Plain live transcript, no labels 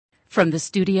From the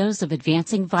studios of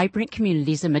Advancing Vibrant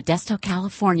Communities in Modesto,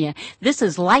 California, this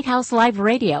is Lighthouse Live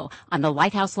Radio on the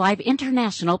Lighthouse Live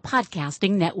International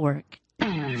Podcasting Network.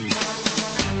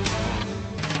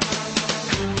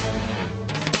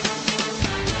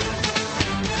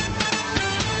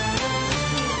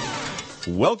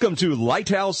 Welcome to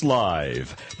Lighthouse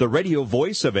Live, the radio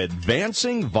voice of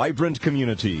advancing vibrant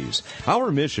communities.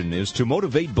 Our mission is to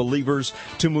motivate believers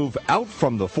to move out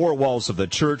from the four walls of the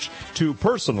church to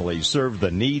personally serve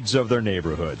the needs of their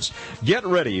neighborhoods. Get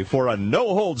ready for a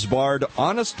no-holds-barred,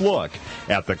 honest look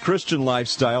at the Christian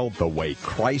lifestyle the way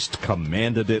Christ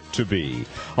commanded it to be.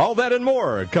 All that and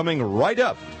more coming right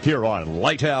up here on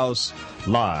Lighthouse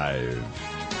Live.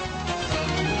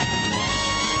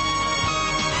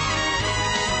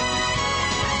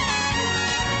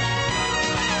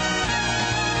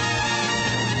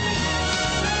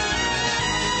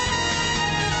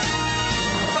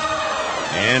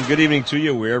 And good evening to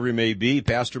you, wherever you may be.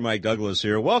 Pastor Mike Douglas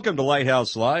here. Welcome to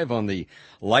Lighthouse Live on the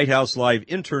Lighthouse Live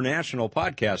International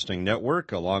Podcasting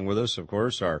Network. Along with us, of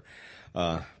course, our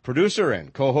producer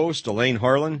and co-host, Elaine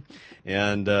Harlan.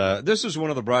 And this is one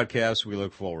of the broadcasts we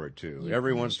look forward to.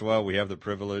 Every once in a while, we have the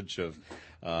privilege of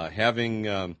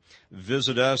having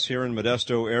visit us here in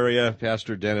Modesto area,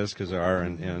 Pastor Dennis Kizziar.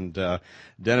 And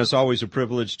Dennis, always a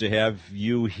privilege to have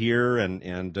you here,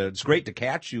 and it's great to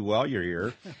catch you while you're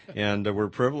here. And we're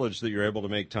privileged that you're able to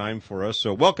make time for us.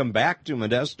 So welcome back to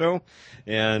Modesto.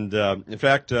 And in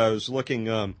fact, I was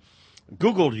looking,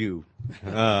 Googled you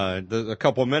a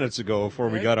couple of minutes ago before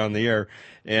we got on the air,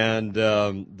 and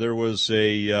there was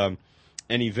an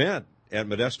event at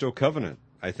Modesto Covenant.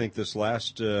 I think this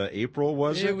last April,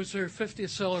 was it? It was their 50th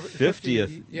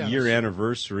 50th year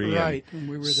anniversary. Right, and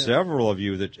we were there. Several of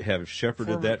you that have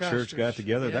shepherded Former that pastors. church got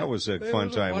together. Yeah. That was a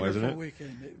fun time, wasn't it? It was a wonderful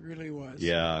weekend. It really was.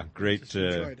 Yeah, great. Just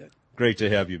enjoyed it. Great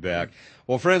to have you back.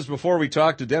 Well, friends, before we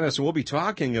talk to Dennis, we'll be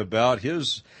talking about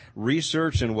his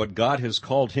research and what God has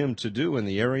called him to do in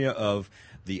the area of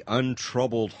the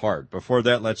untroubled heart. Before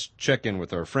that, let's check in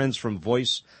with our friends from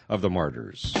Voice of the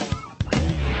Martyrs.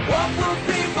 What will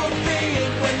people think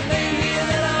when they hear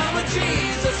that I'm a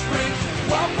Jesus freak?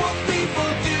 What will people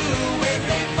do when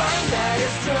they find that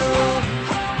it's true?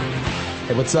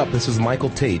 Hey, what's up? This is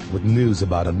Michael Tate with news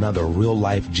about another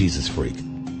real-life Jesus freak.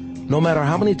 No matter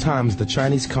how many times the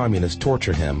Chinese communists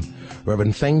torture him,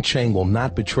 Reverend Feng Cheng will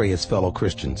not betray his fellow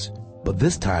Christians. But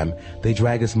this time, they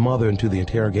drag his mother into the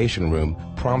interrogation room,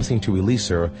 promising to release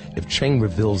her if Cheng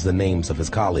reveals the names of his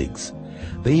colleagues.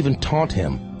 They even taunt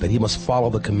him that he must follow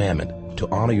the commandment to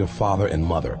honor your father and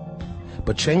mother.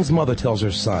 But Cheng's mother tells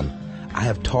her son, I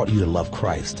have taught you to love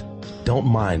Christ. Don't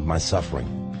mind my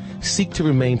suffering. Seek to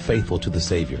remain faithful to the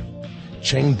Savior.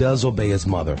 Cheng does obey his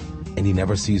mother, and he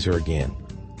never sees her again.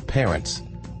 Parents,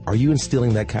 are you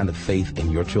instilling that kind of faith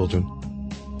in your children?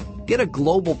 Get a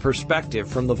global perspective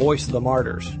from the Voice of the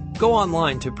Martyrs. Go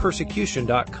online to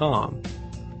persecution.com.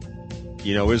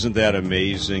 You know, isn't that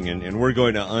amazing? And we're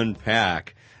going to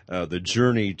unpack the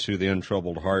journey to the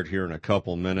untroubled heart here in a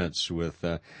couple minutes with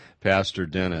Pastor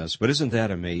Dennis. But isn't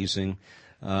that amazing?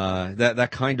 That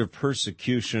kind of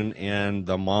persecution, and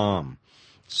the mom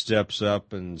steps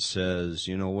up and says,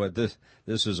 you know what, this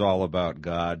is all about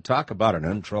God. Talk about an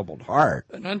untroubled heart.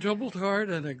 An untroubled heart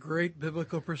and a great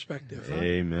biblical perspective. Huh?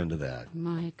 Amen to that.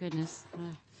 My goodness.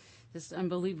 It's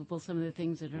unbelievable, some of the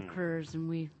things that occurs, and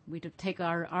we take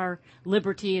our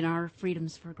liberty and our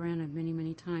freedoms for granted many,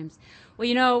 many times. Well,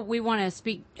 you know, we want to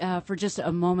speak for just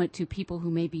a moment to people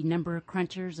who may be number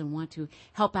crunchers and want to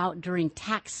help out during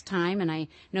tax time, and I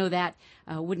know that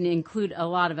wouldn't include a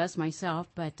lot of us, myself,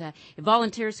 but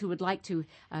volunteers who would like to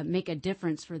make a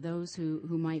difference for those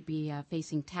who might be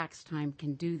facing tax time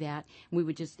can do that. We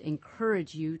would just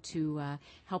encourage you to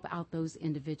help out those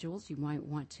individuals. You might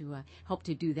want to help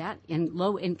to do that in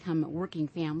low-income working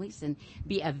families and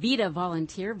be a VITA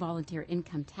volunteer, volunteer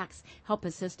income tax help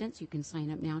assistance. You can sign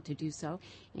up now to do so,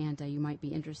 and you might be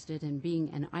interested in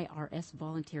being an IRS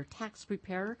volunteer tax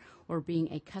preparer or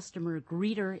being a customer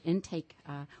greeter intake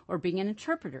or being an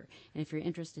interpreter. And if you're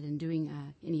interested in doing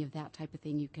any of that type of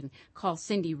thing, you can call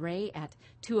Cindy Ray at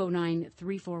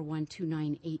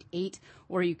 209-341-2988,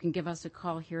 or you can give us a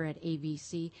call here at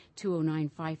AVC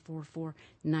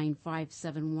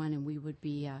 209-544-9571, and we would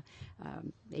be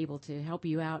able to help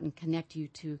you out and connect you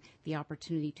to the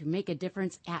opportunity to make a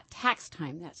difference at tax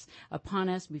time. That's upon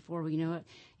us before we know it,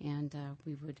 and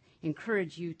we would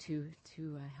encourage you to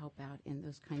help out in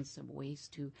those kinds of ways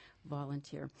to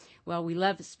volunteer. Well, we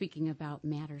love speaking about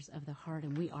matters of the heart,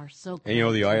 and we are so glad.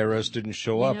 And the IRS didn't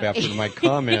show up after my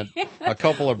comment a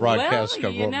couple of broadcasts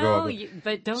ago.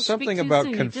 But don't something speak too about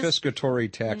soon.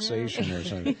 confiscatory taxation or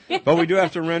something. But we do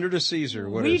have to render to Caesar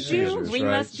what is Caesar's. We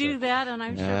right? must do that, and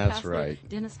I'm sure That's Pastor right.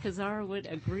 Dennis Kizziar would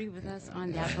agree with us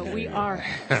on that. But we are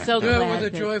so glad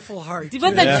with a joyful heart.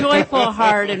 With a joyful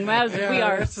heart, and we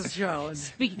are that's a challenge.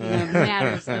 speaking of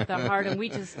matters of the heart, and we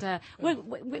just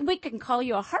we can call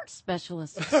you a heart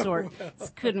specialist of sorts,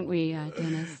 couldn't we,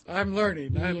 Dennis? I'm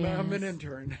learning. I'm an Yes.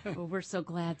 intern. Well, we're so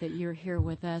glad that you're here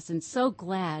with us, and so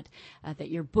glad that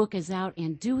your book is out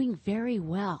and doing very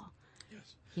well.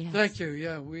 Yes. Thank you.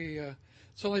 Yeah,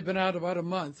 it's only been out about a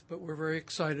month, but we're very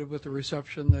excited with the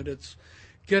reception that it's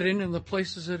getting in the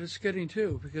places that it's getting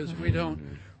to, because we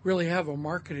don't really have a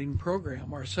marketing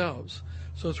program ourselves.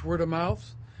 So it's word of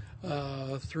mouth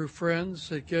through friends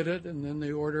that get it, and then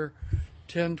they order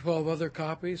 10, 12 other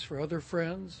copies for other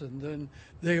friends, and then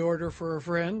they order for a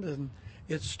friend, and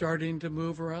it's starting to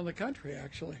move around the country,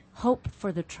 actually. Hope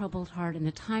for the troubled heart. In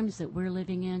the times that we're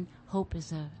living in, hope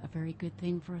is a very good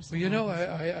thing for us. Well,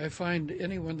 I find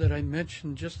anyone that I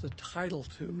mention just the title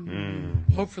to,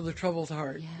 Hope for the Troubled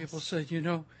Heart, Yes. people say,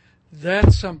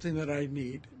 that's something that I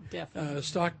need. Definitely. A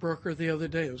stockbroker the other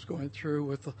day was going through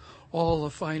with all the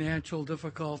financial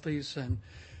difficulties and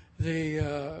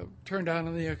the turndown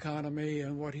in the economy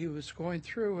and what he was going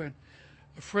through. And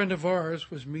a friend of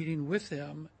ours was meeting with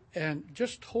him and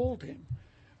just told him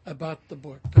about the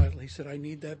book title. He said, I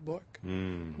need that book.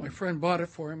 My friend bought it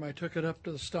for him. I took it up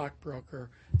to the stockbroker,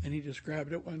 and he just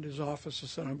grabbed it, went into his office, and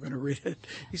said, I'm going to read it.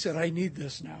 He said, I need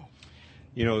this now.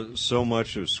 So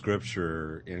much of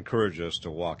Scripture encourages us to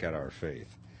walk out our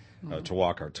faith, to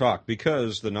walk our talk,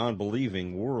 because the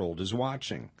non-believing world is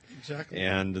watching. Exactly.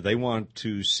 And they want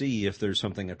to see if there's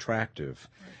something attractive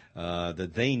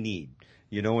that they need.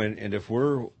 And if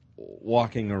we're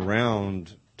walking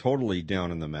around totally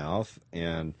down in the mouth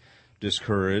and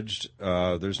discouraged,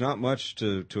 there's not much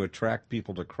to attract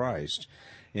people to Christ.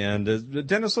 And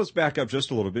Dennis, let's back up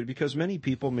just a little bit, because many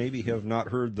people maybe have not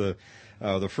heard the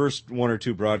first one or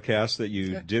two broadcasts that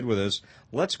you did with us.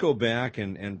 Let's go back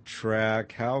and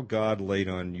track how God laid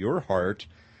on your heart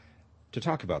to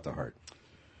talk about the heart.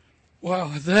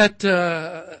 Wow, that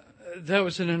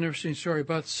was an interesting story.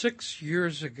 About 6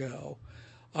 years ago,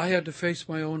 I had to face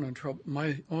my own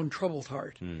troubled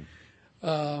heart.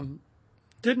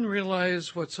 Didn't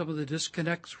realize what some of the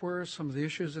disconnects were, some of the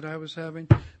issues that I was having.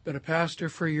 Been a pastor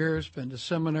for years, been to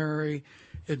seminary,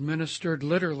 administered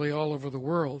literally all over the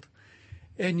world.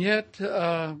 And yet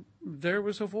there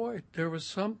was a void. There was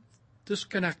some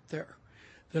disconnect there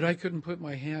that I couldn't put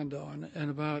my hand on. And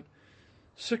about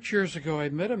 6 years ago, I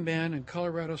met a man in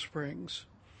Colorado Springs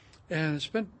and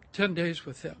spent 10 days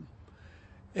with him.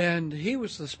 And he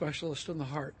was the specialist in the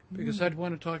heart, because I'd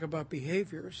want to talk about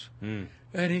behaviors. And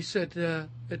he said,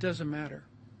 it doesn't matter.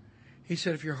 He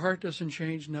said, if your heart doesn't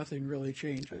change, nothing really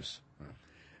changes.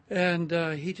 And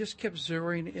he just kept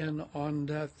zeroing in on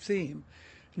that theme.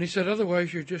 And he said,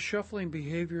 otherwise, you're just shuffling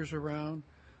behaviors around,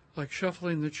 like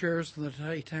shuffling the chairs in the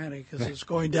Titanic as it's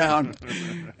going down.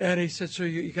 And he said, so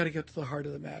you got to get to the heart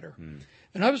of the matter.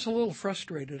 And I was a little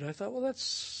frustrated. I thought, well, that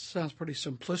sounds pretty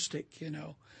simplistic,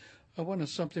 I wanted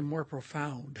something more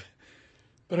profound.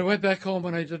 But I went back home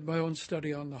and I did my own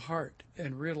study on the heart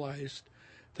and realized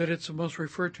that it's the most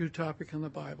referred to topic in the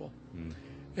Bible.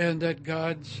 And that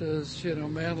God says,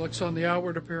 man looks on the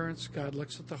outward appearance, God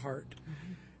looks at the heart.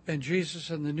 And Jesus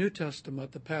in the New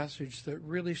Testament, the passage that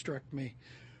really struck me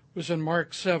was in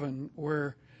Mark 7,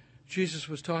 where Jesus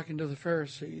was talking to the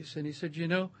Pharisees. And he said,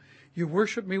 you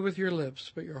worship me with your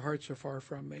lips, but your hearts are far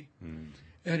from me.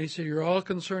 And he said, you're all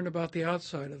concerned about the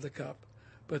outside of the cup,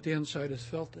 but the inside is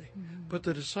filthy. But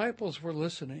the disciples were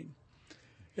listening.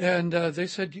 And they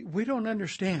said, we don't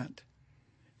understand.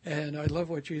 And I love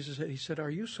what Jesus said. He said,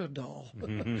 are you so dull?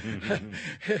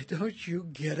 Don't you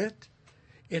get it?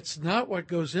 It's not what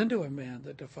goes into a man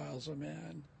that defiles a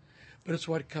man, but it's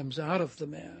what comes out of the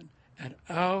man and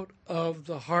out of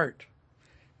the heart.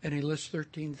 And he lists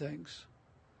 13 things.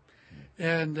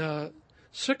 And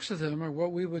 6 of them are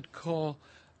what we would call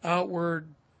outward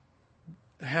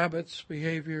habits,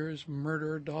 behaviors,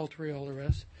 murder, adultery, all the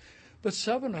rest. But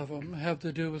 7 of them have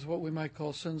to do with what we might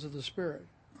call sins of the spirit: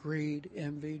 greed,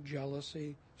 envy,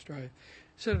 jealousy, strife.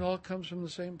 He said it all comes from the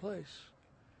same place.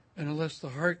 And unless the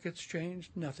heart gets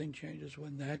changed, nothing changes.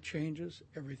 When that changes,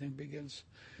 everything begins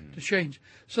to change.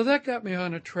 So that got me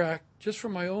on a track just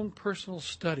from my own personal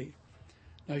study.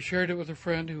 And I shared it with a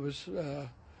friend who was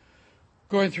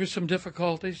going through some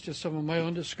difficulties, just some of my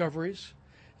own discoveries.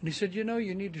 And he said, you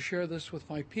need to share this with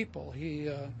my people. He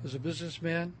was a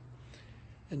businessman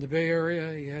in the Bay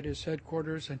Area. He had his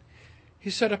headquarters, and he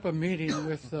set up a meeting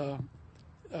with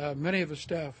many of his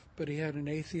staff, but he had an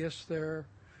atheist there,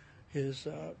 his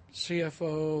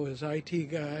CFO, his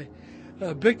IT guy,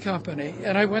 a big company.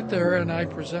 And I went there and I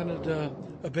presented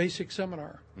a basic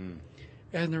seminar.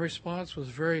 And the response was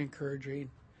very encouraging.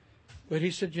 But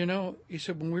he said,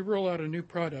 when we roll out a new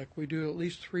product, we do at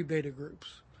least 3 beta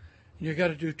groups. And you got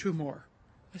to do 2 more.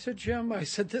 I said, Jim,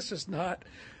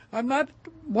 I'm not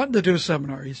wanting to do a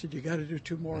seminar. He said, you got to do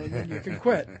 2 more and then you can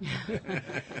quit.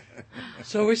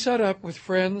 So we set up with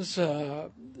friends,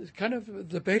 kind of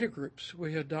the beta groups.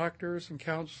 We had doctors and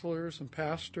counselors and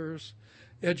pastors,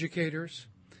 educators,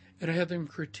 and I had them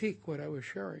critique what I was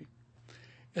sharing.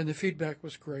 And the feedback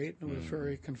was great, and it was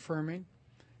very confirming.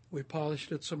 We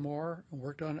polished it some more and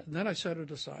worked on it. And then I set it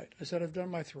aside. I said, I've done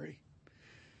my 3.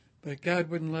 But God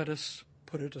wouldn't let us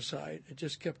put it aside. It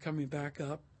just kept coming back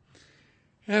up.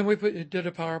 And we did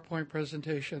a PowerPoint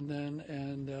presentation then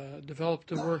and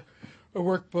developed a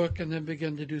workbook and then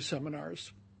began to do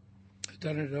seminars. I've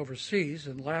done it overseas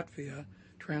in Latvia,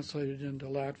 translated into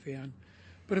Latvian.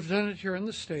 But I've done it here in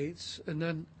the States. And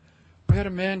then we had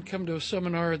a man come to a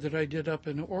seminar that I did up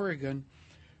in Oregon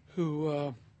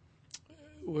who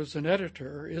is an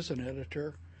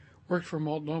editor, worked for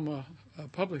Multnomah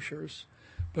Publishers,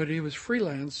 but he was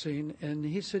freelancing. And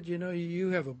he said, you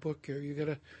have a book here. You got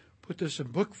to put this in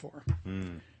book form.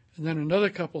 And then another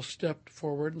couple stepped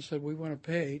forward and said, we want to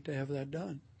pay to have that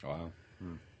done. Wow.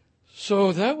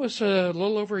 So that was a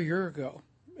little over a year ago.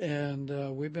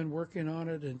 And we've been working on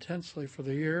it intensely for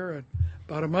the year. And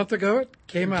about a month ago, it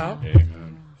came out.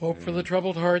 Amen. Hope for the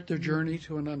Troubled Heart, their journey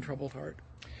to an untroubled heart.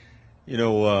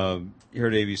 Here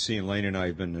at ABC, and Lane and I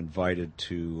have been invited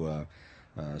to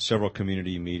several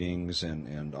community meetings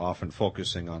and often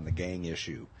focusing on the gang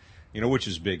issue, which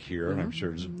is big here, and I'm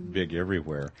sure it's big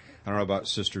everywhere. I don't know about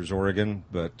Sisters, Oregon,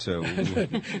 but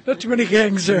not too many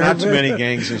gangs there. Not too many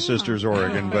gangs in Sisters,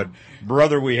 Oregon, but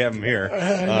brother, we have them here.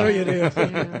 I know you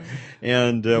do.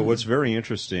 And what's very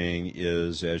interesting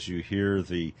is as you hear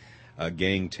the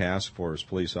gang task force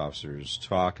police officers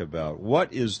talk about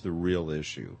what is the real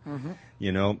issue,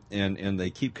 and they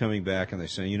keep coming back and they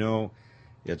say,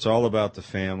 it's all about the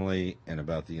family and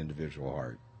about the individual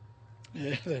heart.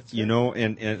 Yeah, that's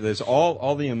and there's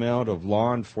all the amount of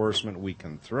law enforcement we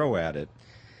can throw at it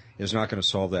is not going to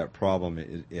solve that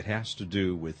problem. It has to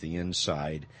do with the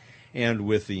inside, and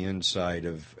with the inside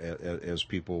of as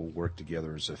people work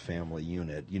together as a family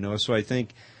unit. So I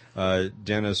think,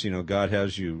 Dennis, God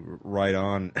has you right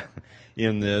on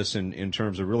in this, and in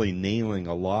terms of really nailing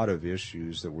a lot of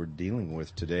issues that we're dealing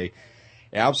with today.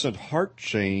 Absent heart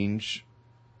change,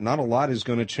 not a lot is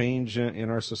going to change in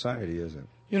our society, is it?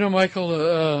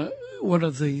 Michael, one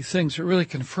of the things that really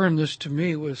confirmed this to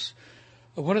me was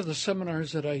one of the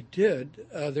seminars that I did.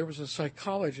 There was a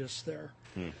psychologist there,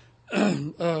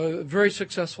 a very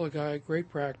successful guy, great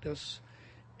practice.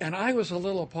 And I was a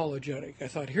little apologetic. I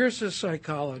thought, here's this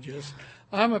psychologist.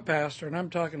 I'm a pastor, and I'm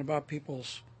talking about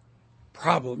people's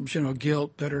problems,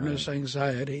 guilt, bitterness,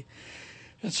 anxiety.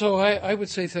 And so I would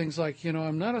say things like,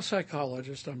 I'm not a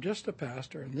psychologist. I'm just a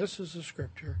pastor, and this is the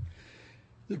scripture.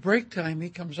 The break time, he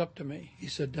comes up to me. He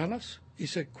said, Dennis,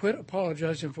 quit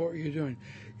apologizing for what you're doing.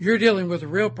 You're dealing with a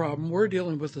real problem. We're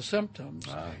dealing with the symptoms.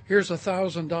 Here's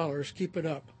 $1,000. Keep it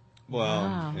up.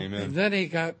 Wow. Amen. And then he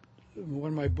got,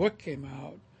 when my book came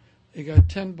out, he got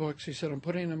 10 books. He said, I'm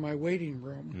putting in my waiting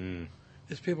room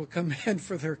as people come in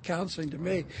for their counseling to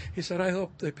me. He said, I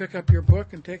hope they pick up your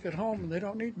book and take it home and they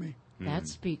don't need me. That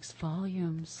speaks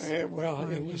volumes. It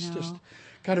was just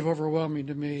kind of overwhelming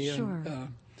to me. Sure.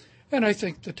 And I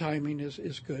think the timing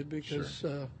is good because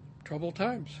troubled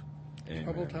times. Amen.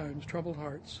 Troubled times, troubled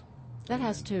hearts. That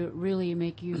has to really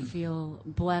make you feel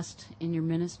blessed in your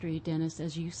ministry, Dennis,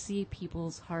 as you see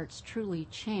people's hearts truly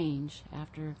change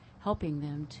after helping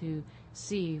them to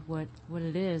see what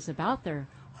it is about their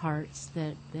hearts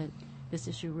that this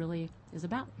issue really is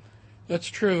about. That's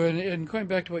true. And going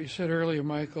back to what you said earlier,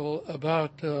 Michael,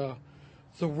 about the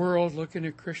world looking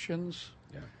at Christians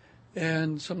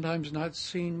and sometimes not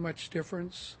seeing much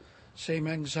difference, same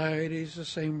anxieties, the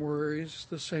same worries,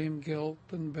 the same guilt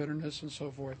and bitterness and so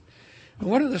forth. And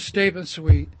one of the statements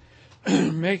we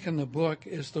make in the book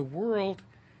is the world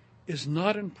is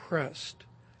not impressed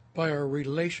by our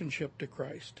relationship to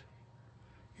Christ.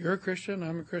 You're a Christian,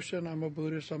 I'm a Christian, I'm a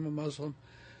Buddhist, I'm a Muslim.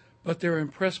 But they're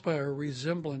impressed by our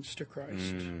resemblance to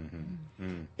Christ.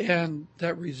 And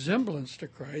that resemblance to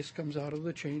Christ comes out of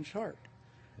the changed heart.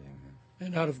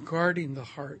 And out of guarding the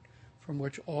heart from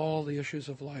which all the issues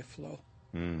of life flow.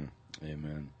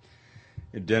 Amen.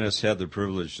 Dennis had the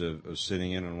privilege of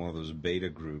sitting in on one of those beta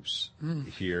groups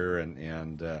here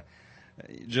and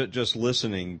just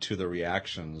listening to the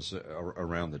reactions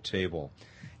around the table.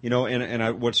 You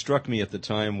know, what struck me at the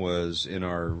time was in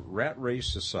our rat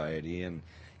race society and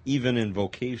even in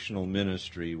vocational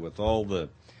ministry with all the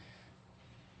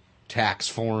tax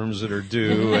forms that are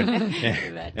due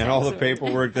and all the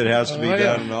paperwork that has to be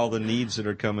done and all the needs that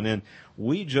are coming in,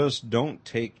 we just don't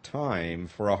take time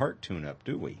for a heart tune-up,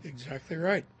 do we? Exactly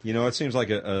right. You know, it seems like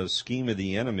a scheme of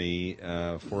the enemy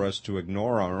for us to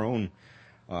ignore our own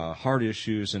heart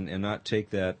issues and not take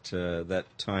that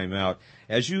time out.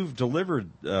 As you've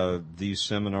delivered these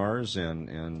seminars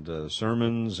and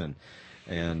sermons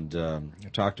and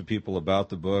talked to people about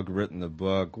the book, written the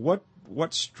book,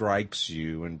 what strikes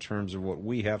you in terms of what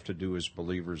we have to do as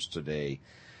believers today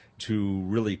to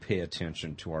really pay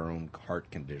attention to our own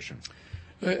heart condition?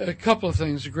 A couple of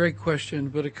things, a great question,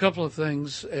 but a couple of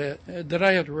things that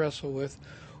I had to wrestle with.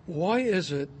 Why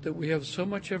is it that we have so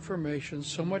much information,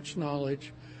 so much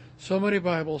knowledge, so many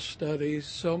Bible studies,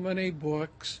 so many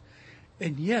books,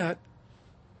 and yet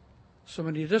so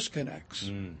many disconnects?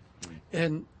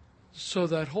 And so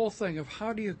that whole thing of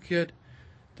how do you get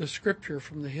the Scripture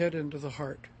from the head into the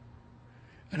heart?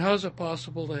 And how is it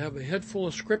possible to have a head full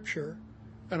of Scripture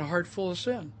and a heart full of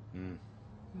sin?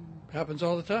 Happens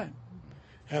all the time.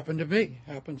 Happened to me.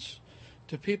 Happens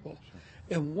to people.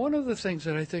 And one of the things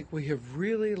that I think we have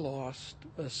really lost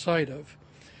sight of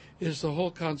is the whole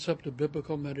concept of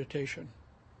biblical meditation.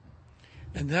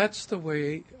 And that's the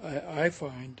way I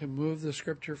find to move the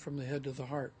Scripture from the head to the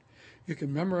heart. You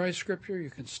can memorize Scripture, you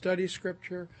can study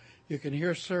Scripture, you can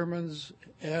hear sermons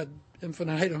ad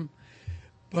infinitum,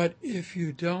 but if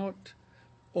you don't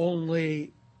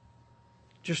only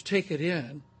just take it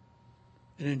in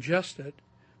and ingest it,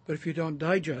 but if you don't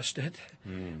digest it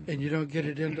and you don't get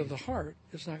it into the heart,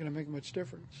 it's not going to make much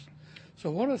difference. So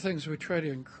one of the things we try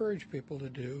to encourage people to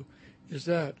do is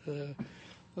that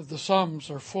the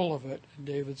Psalms are full of it. And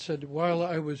David said, while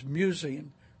I was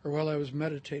musing, or while I was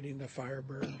meditating, the fire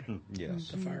burned. Yes.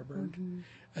 The fire burned.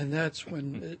 And that's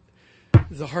when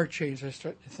the heart change, I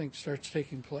think, starts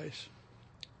taking place.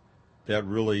 That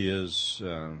really is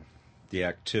the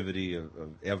activity of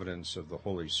evidence of the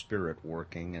Holy Spirit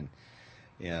working and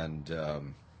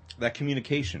that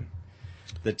communication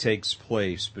that takes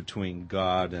place between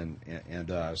God and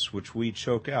us, which we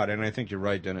choke out. And I think you're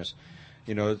right, Dennis.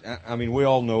 You know, I mean, we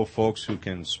all know folks who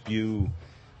can spew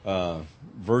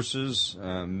verses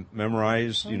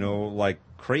memorized, you know, like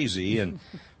crazy and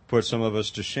put some of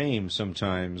us to shame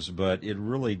sometimes, but it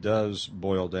really does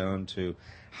boil down to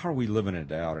how are we living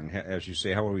it out? And as you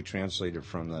say, how are we translated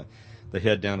from the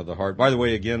head down to the heart? By the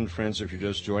way, again, friends, if you're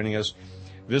just joining us,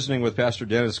 visiting with Pastor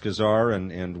Dennis Kizziar,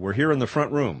 and we're here in the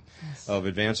front room of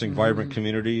Advancing Vibrant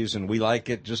Communities, and we like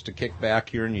it just to kick back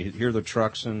here and you hear the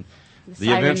trucks and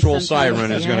the eventual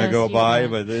siren is going to go by,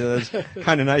 but it's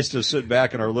kind of nice to sit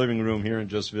back in our living room here and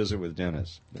just visit with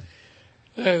Dennis.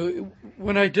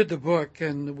 When I did the book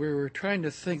and we were trying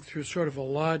to think through sort of a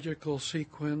logical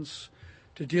sequence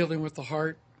to dealing with the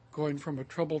heart, going from a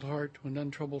troubled heart to an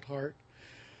untroubled heart,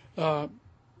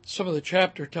 some of the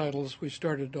chapter titles we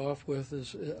started off with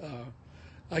is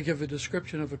I give a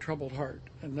description of a troubled heart,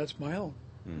 and that's my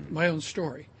own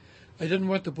story. I didn't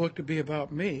want the book to be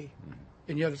about me,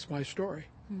 and yet it's my story.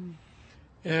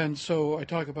 And so I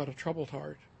talk about a troubled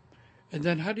heart. And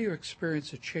then how do you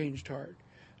experience a changed heart?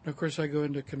 And of course I go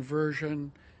into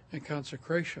conversion and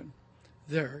consecration.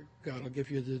 There, God will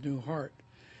give you the new heart.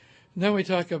 And then we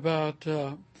talk about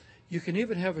you can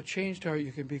even have a changed heart.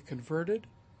 You can be converted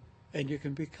and you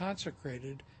can be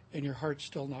consecrated and your heart's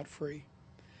still not free.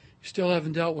 You still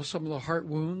haven't dealt with some of the heart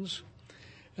wounds.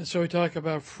 And so we talk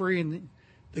about freeing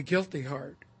the guilty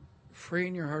heart,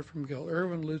 freeing your heart from guilt.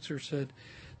 Erwin Lutzer said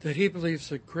that he believes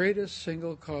the greatest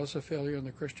single cause of failure in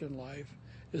the Christian life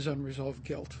is unresolved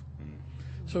guilt.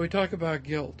 So we talk about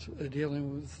guilt,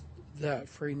 dealing with that,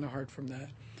 freeing the heart from that.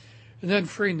 And then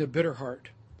freeing the bitter heart.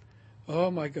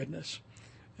 Oh, my goodness.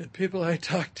 The people I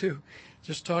talked to,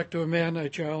 just talked to a man, I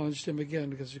challenged him again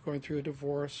because he's going through a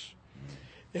divorce.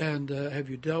 And have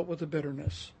you dealt with the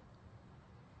bitterness?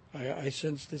 I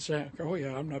sensed this, oh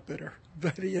yeah, I'm not bitter.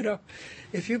 But, you know,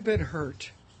 if you've been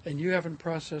hurt and you haven't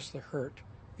processed the hurt,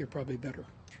 you're probably bitter.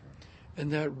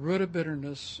 And that root of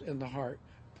bitterness in the heart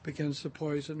begins to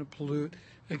poison and pollute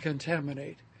and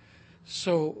contaminate.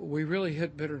 So we really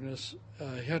hit bitterness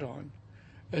head on.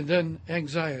 And then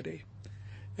anxiety.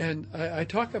 And I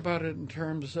talk about it in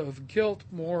terms of guilt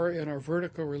more in our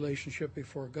vertical relationship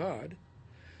before God,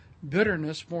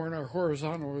 bitterness more in our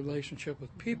horizontal relationship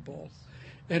with people,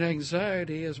 and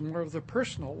anxiety is more of the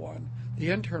personal one, the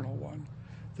internal one,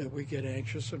 that we get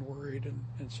anxious and worried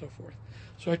and so forth.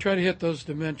 So I try to hit those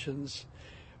dimensions.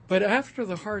 But after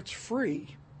the heart's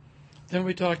free, then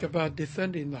we talk about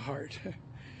defending the heart.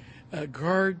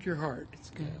 Guard your heart. That's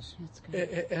good. That's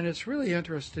good. And it's really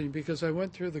interesting because I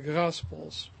went through the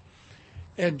Gospels,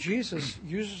 and Jesus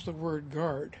uses the word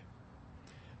guard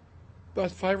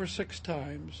about 5 or 6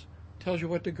 times, tells you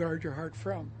what to guard your heart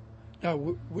from. Now,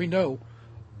 we know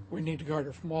we need to guard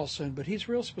it from all sin, but he's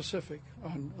real specific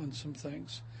on some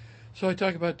things. So I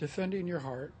talk about defending your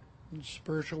heart and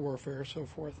spiritual warfare, so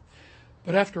forth.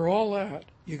 But after all that,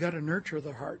 you got to nurture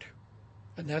the heart.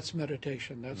 And that's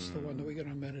meditation. That's the one that we get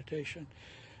on meditation.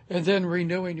 And then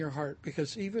renewing your heart,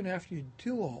 because even after you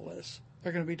do all this, there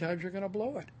are going to be times you're going to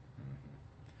blow it.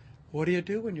 What do you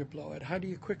do when you blow it? How do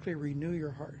you quickly renew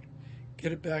your heart?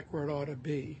 Get it back where it ought to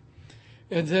be.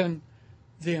 And then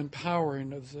the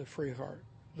empowering of the free heart,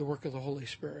 the work of the Holy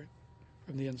Spirit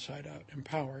from the inside out,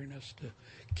 empowering us to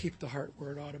keep the heart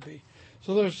where it ought to be.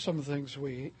 So those are some of the things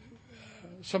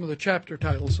some of the chapter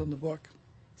titles in the book.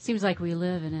 Seems like we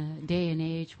live in a day and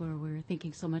age where we're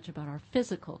thinking so much about our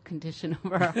physical condition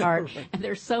of our heart, Right. and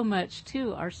there's so much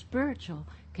to our spiritual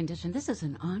condition. This is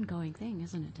an ongoing thing,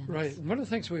 isn't it, Dennis? Right. One of the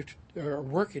things we are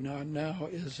working on now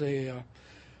is a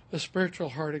spiritual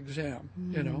heart exam,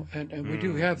 and we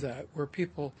do have that, where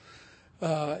people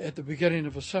at the beginning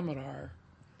of a seminar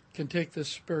can take this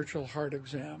spiritual heart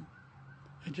exam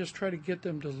and just try to get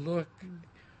them to look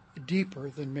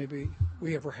deeper than maybe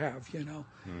we ever have,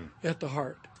 at the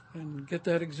heart, and get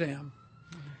that exam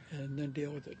and then deal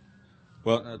with it.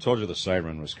 Well, I told you the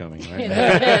siren was coming, right?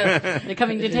 They're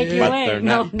coming to take you But away. they're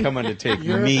not coming to take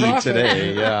You're a me prophet.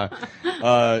 today. Yeah.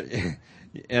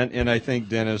 And I think,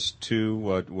 Dennis, too,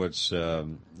 what's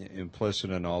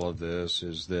implicit in all of this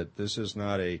is that this is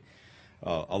not a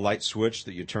light switch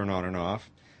that you turn on and off.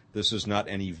 This is not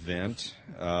an event.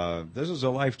 This is a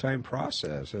lifetime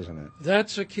process, isn't it?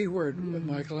 That's a key word,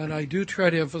 Michael, and I do try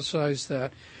to emphasize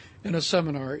that in a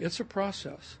seminar. It's a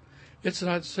process. It's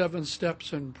not 7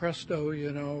 steps and presto,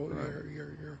 you're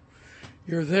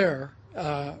there.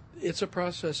 It's a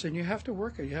process, and you have to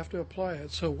work it. You have to apply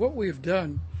it. So what we've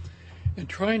done in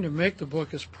trying to make the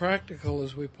book as practical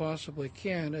as we possibly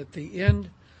can, at the end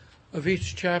of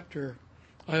each chapter,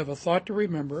 I have a thought to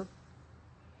remember,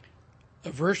 a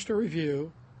verse to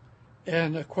review,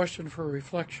 and a question for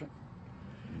reflection.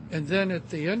 And then at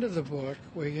the end of the book,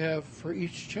 we have for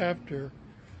each chapter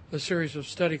a series of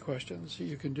study questions that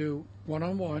you can do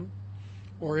one-on-one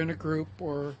or in a group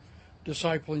or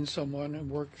discipling someone and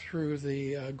work through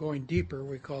the going deeper,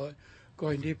 we call it,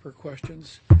 going deeper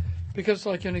questions. Because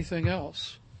like anything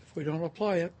else, if we don't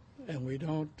apply it and we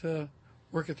don't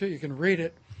work it through, you can read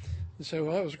it and say,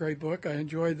 well, that was a great book, I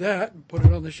enjoyed that, and put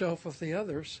it on the shelf with the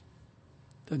others.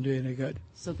 Doesn't do any good.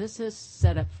 So this is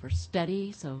set up for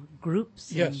study, so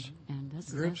groups? Yes. And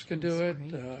this Groups can do it,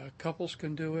 couples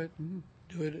can do it,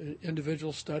 do it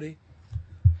individual study,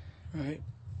 right?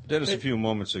 Dennis, a few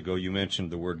moments ago, you mentioned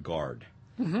the word guard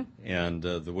and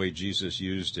the way Jesus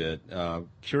used it.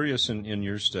 Curious in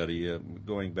your study,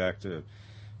 going back to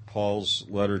Paul's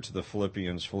letter to the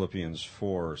Philippians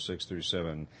 4, 6 through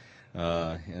 7,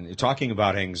 and talking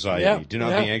about anxiety. Yeah, Do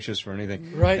not be anxious for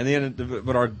anything. Right. And then,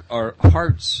 but our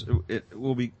hearts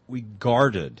will be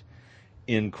guarded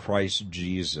in Christ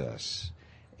Jesus.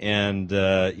 And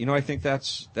I think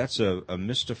that's a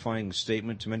mystifying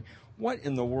statement to many. What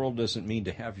in the world does it mean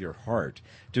to have your heart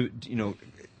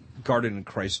guarded in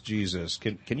Christ Jesus?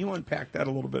 Can you unpack that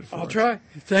a little bit for us? I'll try.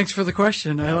 Thanks for the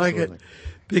question. I like Absolutely. it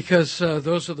because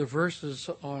those are the verses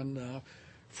on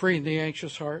freeing the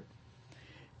anxious heart.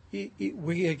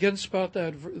 We again spout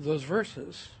those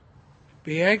verses.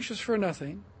 Be anxious for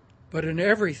nothing, but in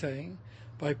everything,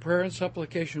 by prayer and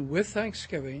supplication with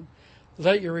thanksgiving,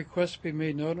 let your requests be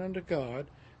made known unto God,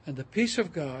 and the peace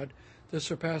of God that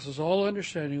surpasses all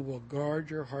understanding will guard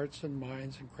your hearts and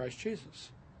minds in Christ Jesus.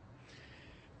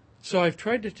 So I've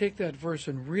tried to take that verse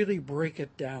and really break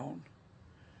it down,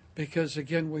 because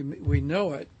again we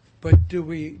know it, but do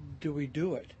we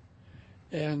do it?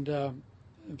 And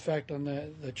in fact, on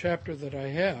the chapter that I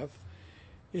have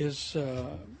is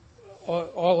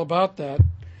all about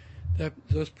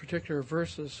those particular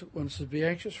verses. When it says, "Be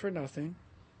anxious for nothing,"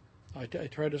 I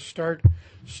try to start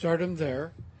them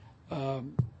there,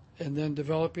 and then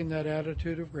developing that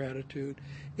attitude of gratitude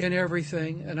in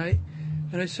everything. And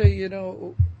I say,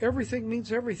 everything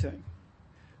means everything.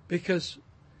 Because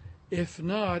if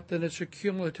not, then it's a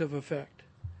cumulative effect.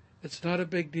 It's not a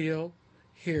big deal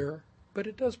here, but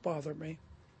it does bother me.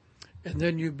 And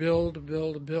then you build,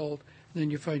 and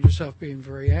then you find yourself being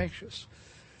very anxious.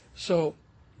 So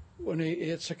when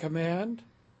it's a command,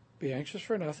 be anxious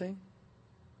for nothing.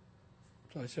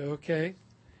 So I say, okay,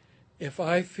 if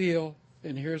I feel,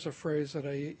 and here's a phrase that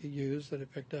I use that I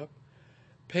picked up,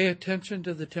 pay attention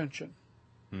to the tension.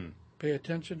 Pay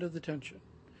attention to the tension.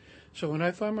 So when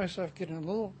I find myself getting a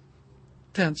little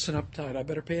tense and uptight, I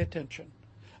better pay attention.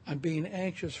 I'm being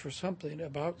anxious for something,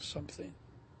 about something.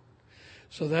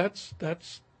 So that's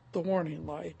the warning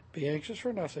light. Be anxious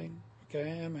for nothing. Okay,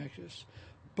 I am anxious.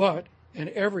 But in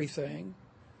everything,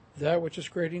 that which is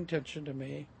creating tension to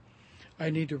me, I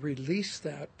need to release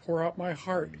that, pour out my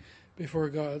heart before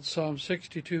God. Psalm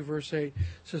 62, verse 8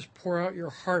 says, pour out your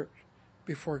heart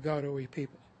before God, O ye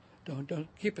people. Don't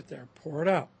keep it there. Pour it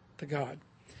out to God.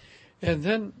 And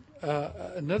then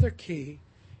another key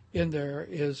in there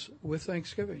is with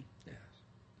thanksgiving. Yes.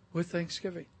 With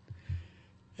thanksgiving.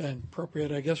 And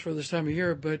appropriate, I guess, for this time of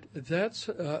year, but that's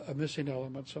a missing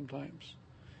element sometimes.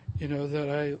 You know, that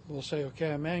I will say,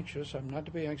 okay, I'm anxious. I'm not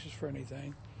to be anxious for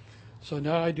anything. So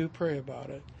now I do pray about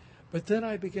it. But then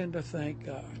I begin to thank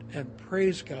God and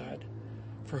praise God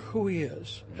for who He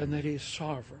is and that He's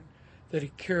sovereign, that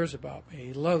He cares about me,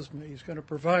 He loves me, He's going to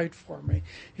provide for me.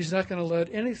 He's not going to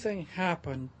let anything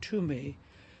happen to me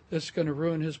that's going to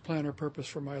ruin His plan or purpose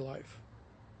for my life.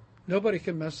 Nobody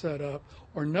can mess that up,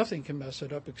 or nothing can mess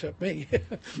it up except me.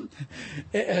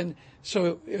 And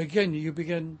so, again, you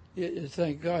begin to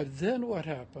thank God. Then what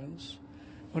happens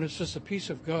when it's just a peace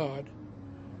of God?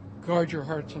 Guard your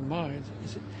hearts and minds.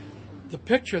 The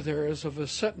picture there is of a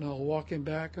sentinel walking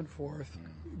back and forth,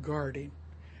 guarding.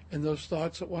 And those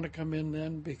thoughts that want to come in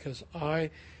then, because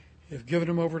I have given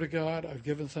them over to God, I've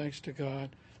given thanks to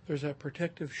God, there's that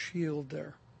protective shield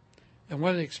there. And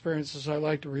one of the experiences I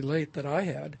like to relate that I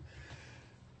had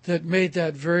that made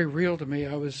that very real to me,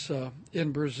 I was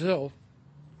in Brazil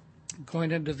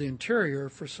going into the interior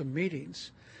for some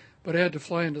meetings, but I had to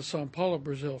fly into Sao Paulo,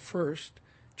 Brazil first,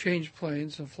 change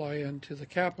planes, and fly into the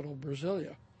capital,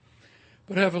 Brasilia.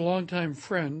 But I have a longtime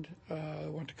friend I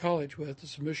went to college with,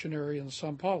 that's a missionary in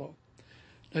Sao Paulo.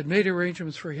 I'd made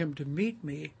arrangements for him to meet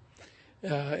me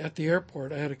at the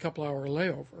airport. I had a couple-hour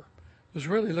layover. I was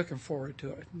really looking forward to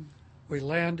it. We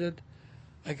landed.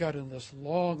 I got in this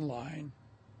long line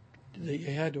that you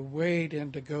had to wait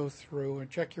in to go through and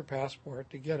check your passport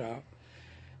to get up.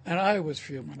 And I was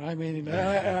fuming. I mean,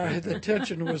 the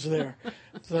tension was there.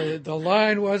 The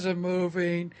line wasn't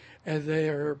moving, and they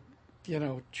are,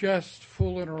 just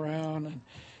fooling around.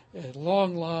 And a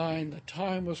long line, the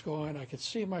time was going. I could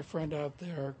see my friend out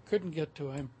there, couldn't get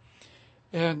to him.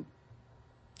 And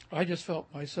I just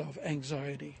felt myself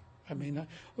anxiety. I mean, it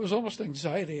was almost an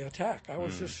anxiety attack. I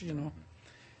was just,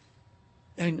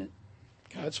 and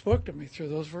God spoke to me through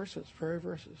those verses, very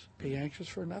verses. Be anxious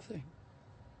for nothing.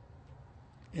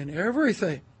 In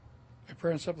everything, I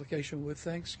pray and supplication with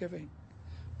thanksgiving.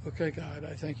 Okay, God,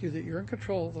 I thank you that you're in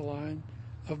control of the line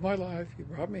of my life. You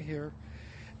brought me here.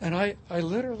 And I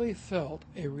literally felt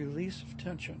a release of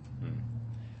tension.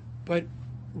 But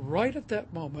right at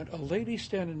that moment, a lady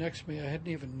standing next to me I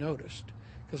hadn't even noticed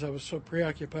because I was so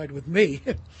preoccupied with me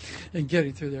and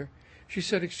getting through there. She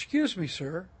said, "Excuse me,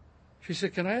 sir." She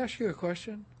said, "Can I ask you a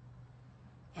question?"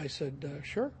 I said,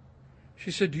 "Sure." She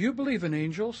said, "Do you believe in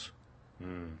angels?"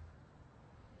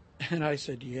 And I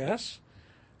said, "Yes."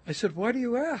 I said, "Why do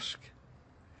you ask?"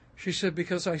 She said,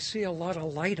 "Because I see a lot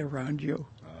of light around you."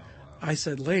 Oh, wow. I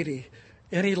said, "Lady,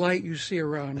 any light you see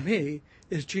around me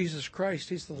is Jesus Christ.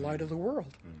 He's the light of the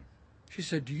world." She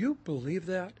said, "Do you believe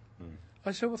that?"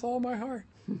 I said, "With all my heart."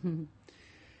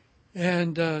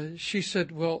 And she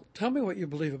said, "Well, tell me what you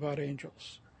believe about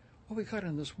angels." Well, we got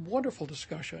in this wonderful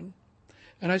discussion.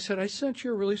 And I said, "I sense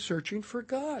you're really searching for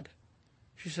God."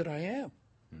 She said, "I am."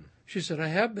 She said, "I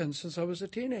have been since I was a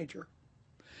teenager."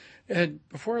 And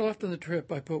before I left on the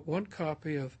trip, I put one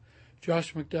copy of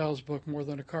Josh McDowell's book, More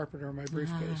Than a Carpenter, in my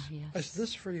briefcase. Yes. I said, "This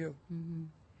is for you."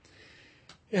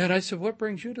 And I said, "What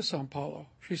brings you to Sao Paulo?"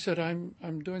 She said,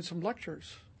 I'm doing some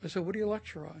lectures." I said, "What do you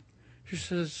lecture on?" She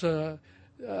says,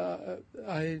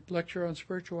 "I lecture on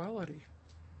spirituality."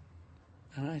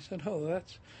 And I said, "Oh,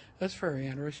 that's very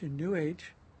interesting, New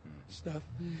Age stuff."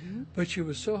 But she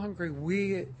was so hungry.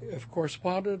 We have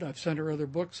corresponded. I've sent her other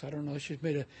books. I don't know. She's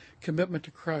made a commitment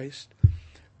to Christ.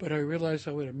 But I realized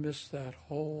I would have missed that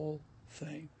whole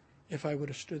thing if I would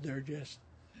have stood there just.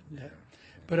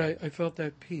 But I felt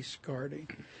that peace guarding.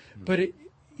 But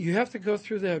you have to go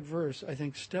through that verse, I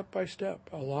think, step by step,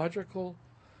 a logical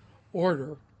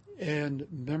order. and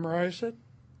memorize it,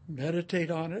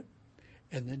 meditate on it,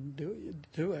 and then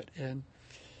do it. And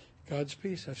God's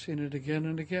peace, I've seen it again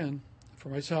and again for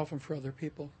myself and for other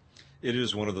people. It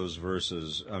is one of those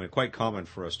verses, quite common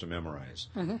for us to memorize,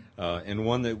 and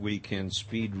one that we can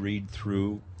speed read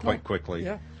through quite quickly,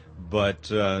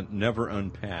 but never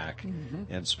unpack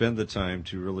and spend the time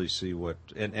to really see what.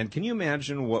 And can you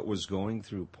imagine what was going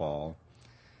through Paul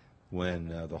when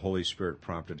the Holy Spirit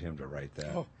prompted him to write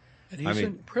that? Oh, and he's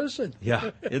in prison.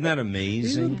 Yeah, isn't that amazing?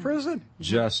 He's in prison.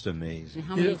 Just amazing. And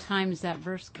how many times that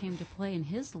verse came to play in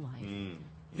his life?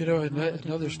 You know,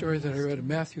 another story that I read of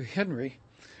Matthew Henry,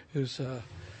 who's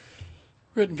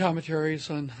written commentaries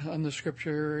on the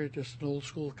Scripture, just an old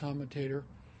school commentator.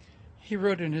 He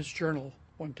wrote in his journal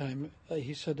one time,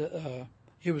 he said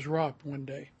he was robbed one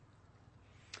day.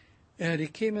 And he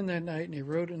came in that night and he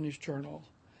wrote in his journal,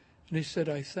 and he said,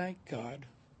 I thank God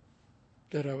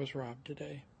that I was robbed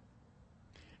today.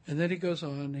 And then he goes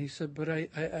on, and he said, but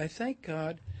I thank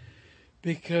God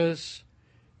because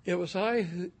it was I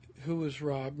who was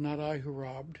robbed, not I who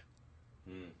robbed.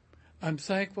 I'm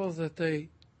thankful that they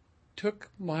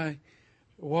took my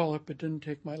wallet but didn't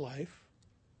take my life.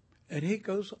 And he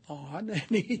goes on, and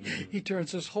he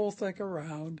turns this whole thing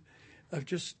around of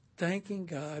just thanking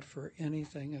God for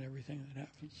anything and everything that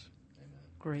happens.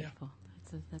 Grateful.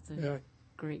 That's a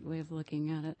great way of looking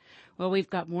at it. Well, we've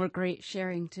got more great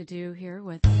sharing to do here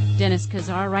with Dennis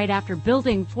Kizziar right after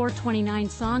Building 429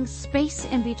 songs, Space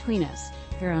in Between Us,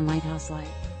 here on Lighthouse Live.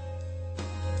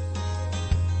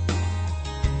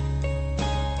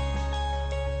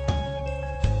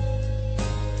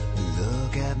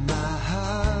 Look at my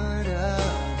heart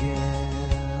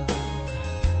again.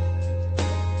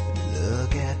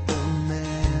 Look at the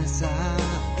mess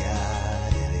I've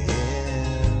got it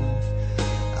in.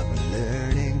 I'm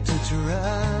learning to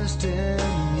trust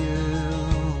in you,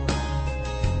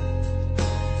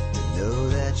 to know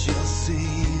that you'll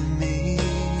see me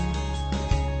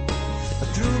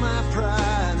through my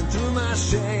pride and through my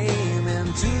shame,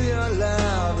 into your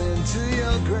love, into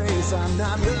your grace. I'm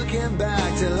not looking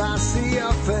back till I see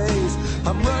your face.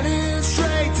 I'm running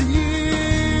straight to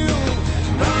you.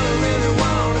 All I really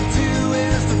want to do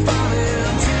is to fall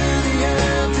into the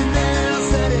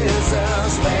emptiness that is a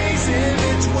space in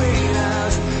between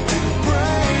us, to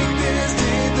break this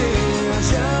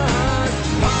division.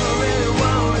 All I really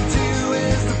want to do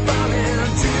is to fall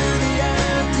into the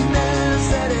emptiness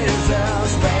that is a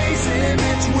space in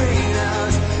between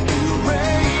us,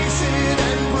 erase it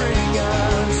and bring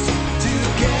us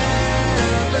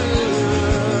together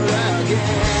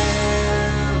again.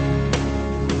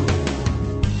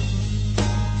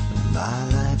 My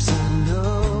life's an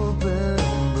open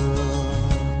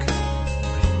book.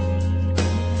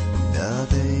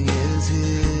 Nothing is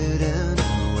hidden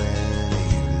when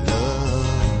you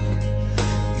look.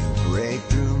 You break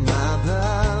through my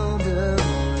boundaries,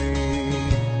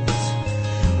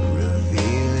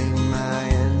 revealing my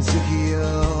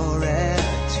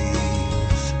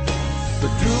insecurities.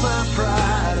 But through my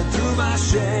pride and through my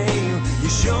shame, you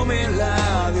show me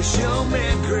love, you show me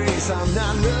grace. I'm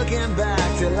not looking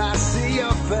back till I see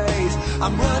your face.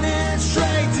 I'm running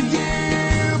straight to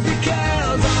you,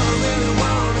 because all I really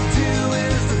want to do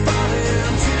is to fall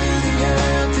into the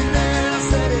emptiness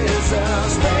that is a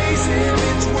space in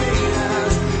between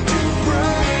us, to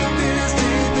break this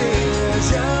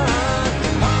division.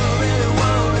 All I really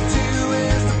want to do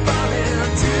is to fall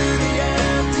into the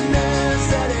emptiness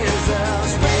that is a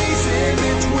space in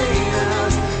between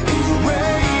us,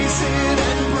 erase it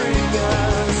and bring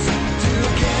us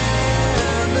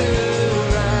together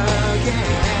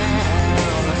again.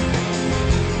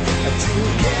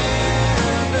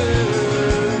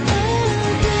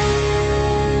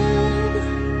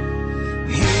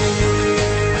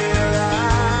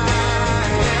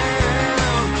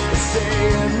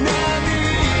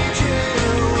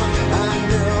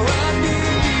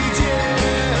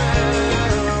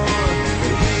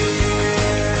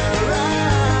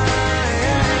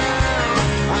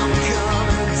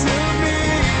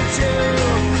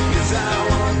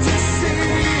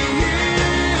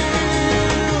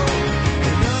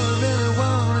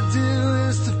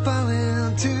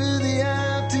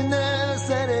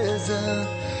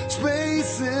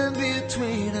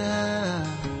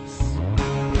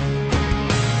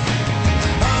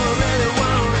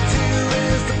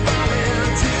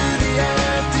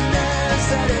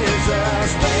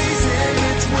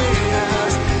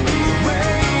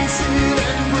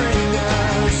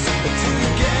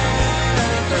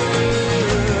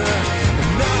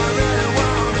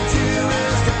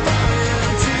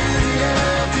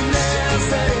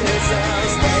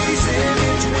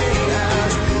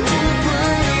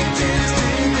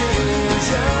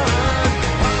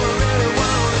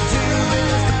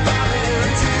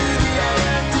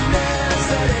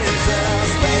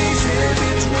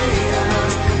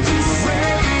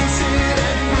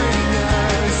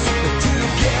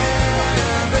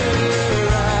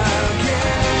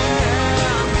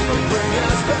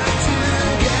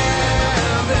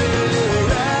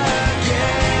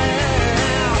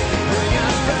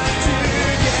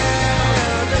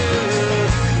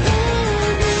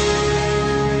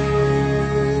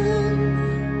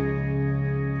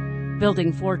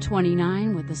 Building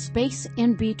 429 with the space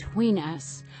in between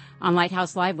us. On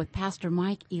Lighthouse Live with Pastor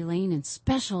Mike, Elaine, and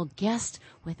special guest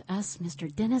with us,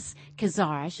 Mr. Dennis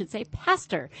Kizziar. I should say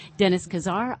Pastor Dennis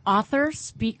Kizziar, author,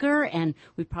 speaker, and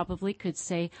we probably could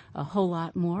say a whole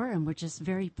lot more. And we're just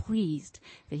very pleased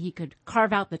that he could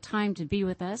carve out the time to be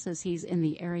with us as he's in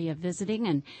the area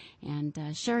visiting and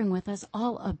sharing with us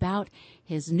all about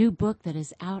his new book that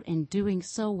is out and doing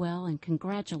so well. And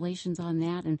congratulations on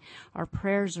that. And our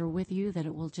prayers are with you that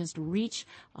it will just reach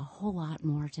a whole lot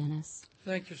more, Dennis.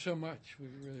 Thank you so much. We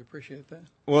really appreciate that.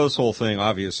 Well, this whole thing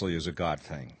obviously is a God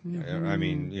thing. Mm-hmm. I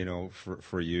mean, you know,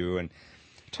 for you. And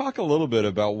talk a little bit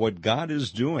about what God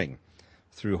is doing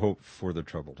through Hope for the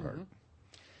Troubled Heart.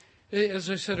 Mm-hmm.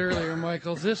 As I said earlier,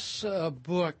 Michael, this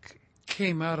book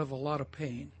came out of a lot of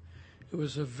pain. It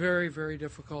was a very, very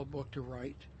difficult book to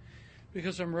write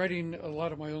because I'm writing a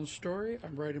lot of my own story.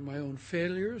 I'm writing my own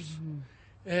failures.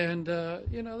 Mm-hmm. And,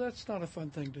 you know, that's not a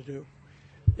fun thing to do.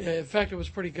 In fact, it was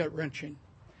pretty gut-wrenching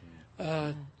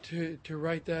to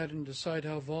write that and decide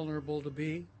how vulnerable to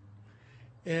be.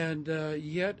 And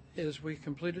yet, as we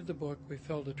completed the book, we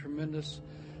felt a tremendous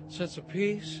sense of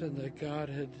peace and that God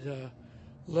had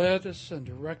led us and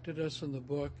directed us in the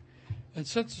book. And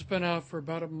since it's been out for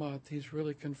about a month, he's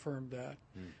really confirmed that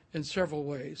in several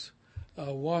ways.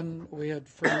 One, we had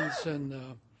friends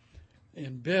in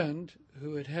Bend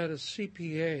who had a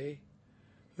CPA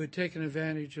who had taken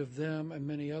advantage of them and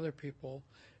many other people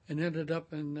and ended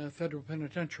up in federal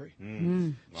penitentiary.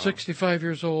 Wow. 65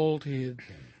 years old, he had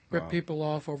ripped people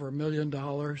off over $1 million,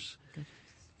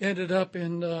 ended up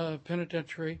in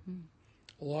penitentiary,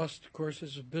 lost, of course,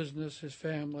 his business, his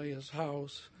family, his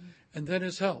house, and then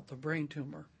his health, a brain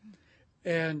tumor.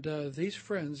 And these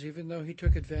friends, even though he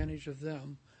took advantage of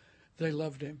them, they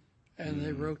loved him, and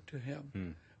they wrote to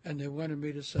him, and they wanted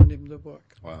me to send him the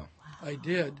book. Wow. I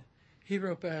did. He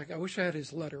wrote back, I wish I had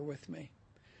his letter with me.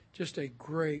 Just a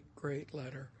great, great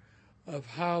letter of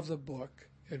how the book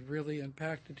had really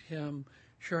impacted him,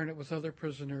 sharing it with other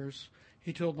prisoners.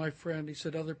 He told my friend, he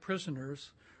said, other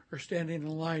prisoners are standing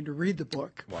in line to read the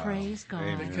book. Wow. Praise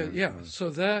God. Because, so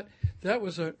that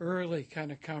was an early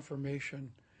kind of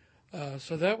confirmation.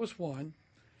 So that was one.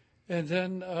 And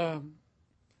then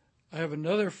I have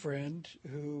another friend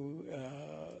who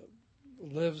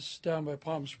lives down by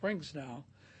Palm Springs now.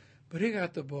 But he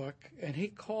got the book, and he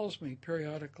calls me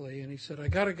periodically, and he said, I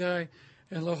got a guy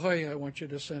in La Jolla I want you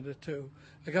to send it to.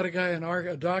 I got a guy,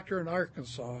 a doctor in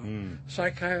Arkansas, a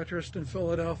psychiatrist in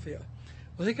Philadelphia.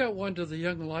 Well, he got one to the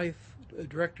Young Life,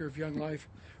 director of Young Life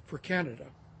for Canada.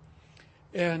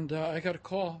 And I got a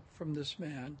call from this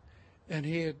man, and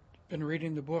he had been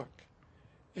reading the book.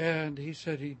 And he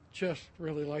said he just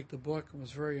really liked the book and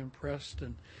was very impressed.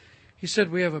 And he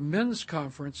said, we have a men's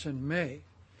conference in May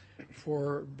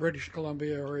for British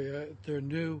Columbia area at their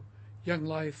new Young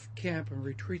Life Camp and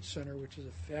Retreat Center, which is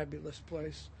a fabulous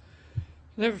place.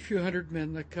 They have a few hundred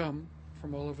men that come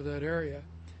from all over that area.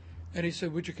 And he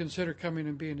said, would you consider coming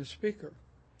and being a speaker?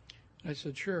 And I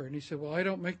said, sure. And he said, well, I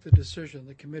don't make the decision.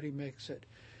 The committee makes it.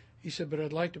 He said, but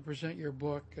I'd like to present your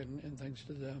book and things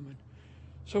to them. And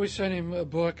so we sent him a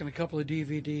book and a couple of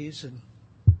DVDs. And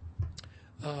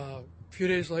a few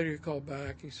days later, he called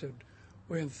back. He said,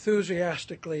 we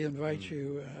enthusiastically invite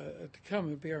you to come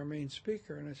and be our main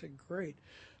speaker. And I said, great.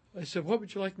 I said, what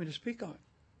would you like me to speak on?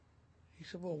 He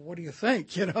said, well, what do you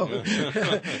think? You know,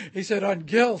 he said, on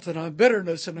guilt and on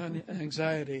bitterness and on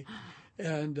anxiety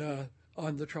and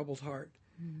on the troubled heart.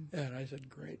 And I said,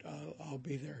 great, I'll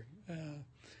be there.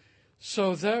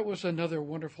 So that was another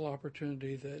wonderful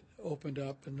opportunity that opened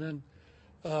up. And then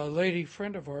a lady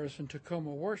friend of ours in Tacoma,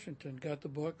 Washington, got the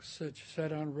book, sat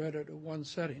down, read it in one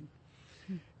setting.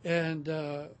 And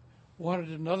wanted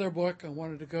another book and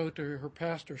wanted to go to her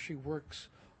pastor. She works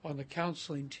on the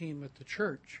counseling team at the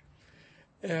church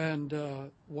and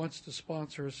wants to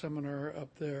sponsor a seminar up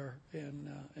there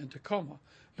in Tacoma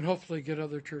and hopefully get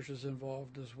other churches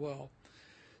involved as well.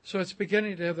 So it's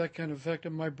beginning to have that kind of effect.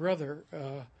 And my brother,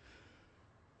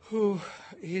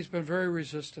 he's been very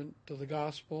resistant to the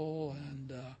gospel.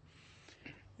 And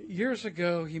years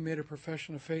ago, he made a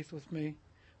profession of faith with me.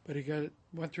 But he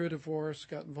went through a divorce,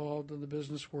 got involved in the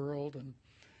business world, and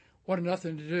wanted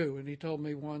nothing to do. And he told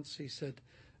me once, he said,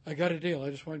 I got a deal. I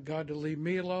just want God to leave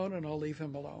me alone, and I'll leave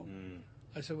him alone.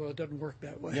 I said, well, it doesn't work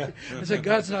that way. Yeah. I said,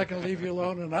 God's not going to leave you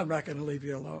alone, and I'm not going to leave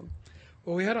you alone.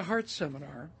 Well, we had a heart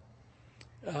seminar,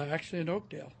 actually in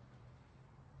Oakdale.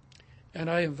 And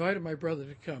I invited my brother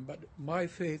to come, but my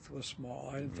faith was small.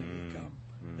 I didn't think he'd come.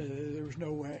 There was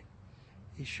no way.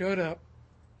 He showed up,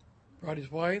 brought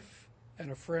his wife and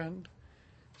a friend,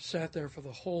 sat there for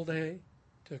the whole day,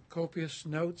 took copious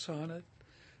notes on it.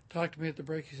 talked to me at the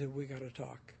break. He said, we got to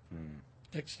talk.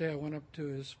 Next day I went up to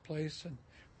his place in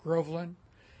Groveland,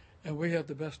 and we had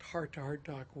the best heart-to-heart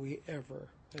talk we ever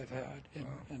have had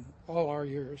in all our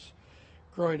years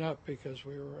growing up, because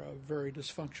we were a very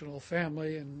dysfunctional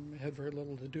family and had very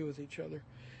little to do with each other.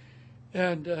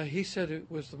 And he said it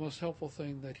was the most helpful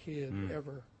thing that he had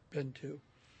ever been to.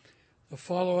 The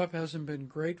follow-up hasn't been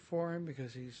great for him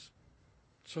because he's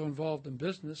so involved in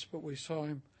business, but we saw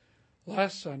him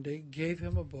last Sunday, gave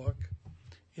him a book.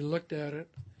 He looked at it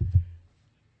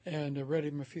and read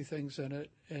him a few things in it,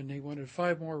 and he wanted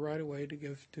 5 more right away to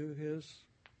give to his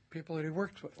people that he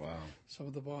works with, some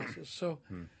of the bosses. So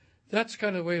that's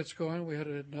kind of the way it's going. We had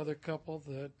another couple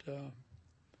that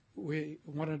we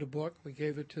wanted a book. We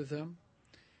gave it to them,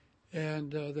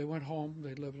 and they went home.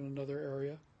 They live in another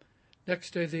area.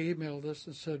 Next day they emailed us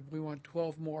and said, we want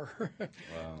 12 more,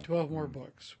 12 more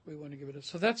books. We want to give it.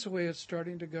 So that's the way it's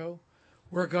starting to go.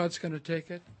 Where God's going to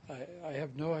take it, I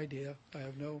have no idea. I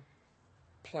have no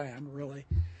plan, really,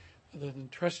 other than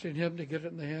trusting him to get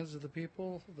it in the hands of the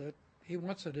people that he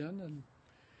wants it in. And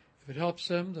if it helps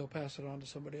them, they'll pass it on to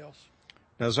somebody else.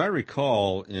 Now, as I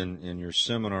recall in your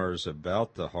seminars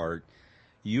about the heart,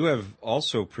 you have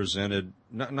also presented,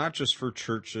 not just for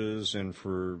churches and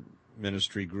for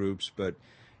ministry groups, but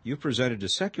you presented to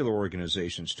secular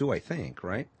organizations too, I think,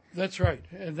 right? That's right,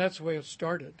 and that's the way it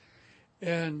started.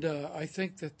 And I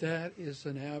think that is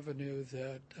an avenue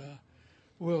that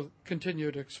we'll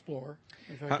continue to explore.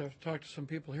 In fact, I've talked to some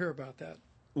people here about that.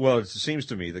 Well, it seems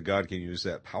to me that God can use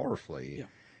that powerfully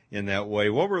in that way.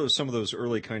 What were some of those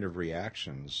early kind of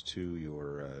reactions to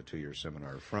your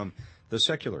seminar from the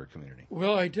secular community?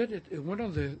 Well, I did it. One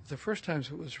of the first times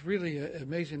it was really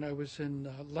amazing. I was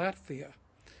in Latvia,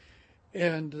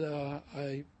 and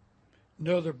I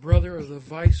know the brother of the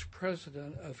vice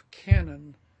president of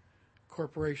Canon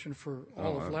Corporation for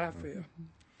all of Latvia,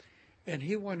 and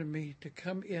he wanted me to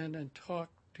come in and talk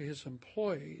to his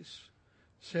employees,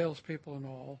 salespeople and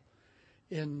all,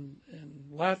 in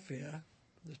Latvia,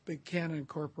 this big Canon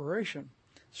Corporation,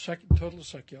 total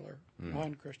secular,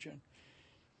 non-Christian.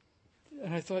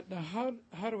 And I thought, now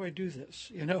how do I do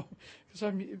this? Because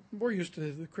I'm more used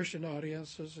to the Christian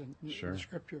audiences and the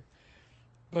Scripture.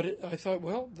 But I thought,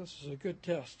 well, this is a good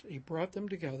test. He brought them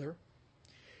together,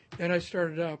 and I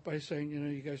started out by saying,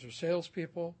 you guys are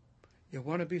salespeople, you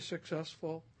want to be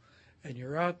successful, and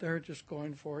you're out there just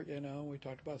going for it. We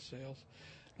talked about sales.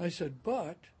 And I said,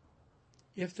 but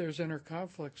if there's inner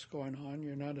conflicts going on,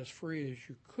 you're not as free as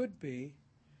you could be,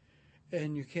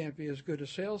 and you can't be as good a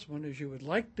salesman as you would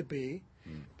like to be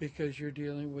because you're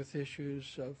dealing with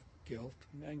issues of guilt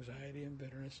and anxiety and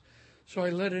bitterness. So I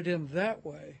let it in that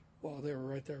way while they were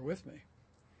right there with me.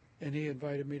 And he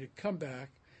invited me to come back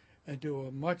and do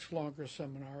a much longer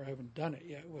seminar. I haven't done it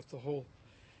yet with the whole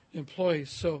employees.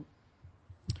 So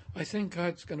I think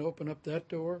God's going to open up that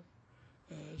door.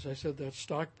 As I said, that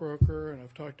stockbroker, and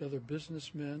I've talked to other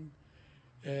businessmen,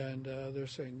 and they're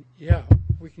saying, yeah,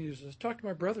 we can use this. Talk to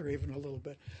my brother even a little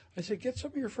bit. I said, get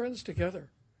some of your friends together,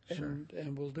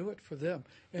 and we'll do it for them.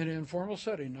 In an informal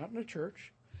setting, not in a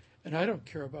church. And I don't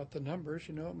care about the numbers.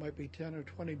 It might be 10 or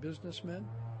 20 businessmen,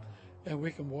 and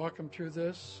we can walk them through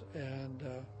this, and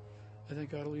I think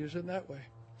God will use it in that way.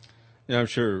 Yeah, I'm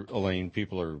sure, Elaine,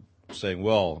 people are saying,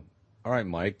 well, all right,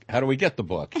 Mike, how do we get the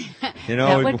book?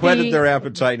 We've whetted their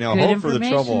appetite now. Hope for the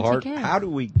Troubled Heart. How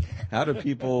do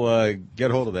people get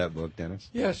hold of that book, Dennis?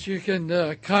 Yes, you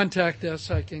can contact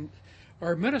us.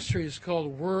 Our ministry is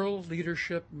called World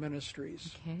Leadership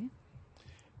Ministries. Okay.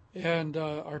 And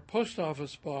our post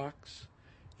office box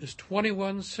is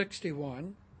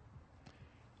 2161.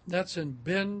 That's in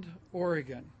Bend,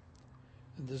 Oregon.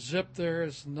 And the zip there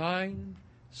is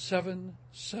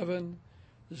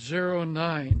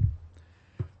 97709.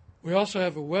 We also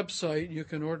have a website. You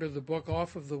can order the book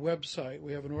off of the website.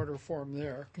 We have an order form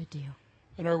there. Good deal.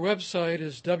 And our website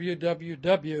is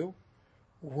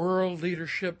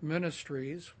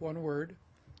www.worldleadershipministries, one word,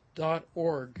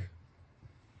 .org.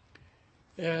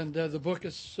 And the book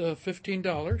is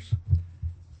 $15.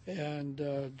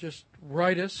 And just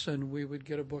write us, and we would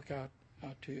get a book out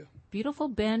to you. Beautiful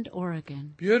Bend,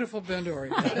 Oregon. Beautiful Bend,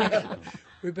 Oregon.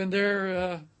 We've been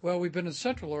there, we've been in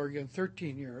Central Oregon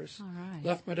 13 years. All right.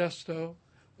 Left Modesto,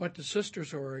 went to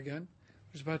Sisters, Oregon,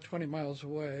 which is about 20 miles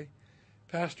away.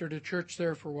 Pastored a church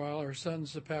there for a while. Our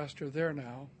son's the pastor there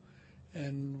now.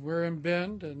 And we're in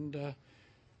Bend, and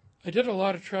I did a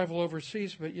lot of travel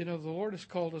overseas, but, the Lord has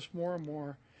called us more and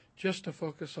more just to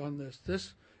focus on this.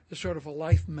 This is sort of a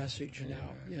life message now,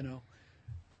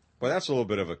 Well, that's a little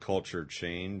bit of a culture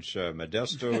change,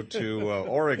 Modesto to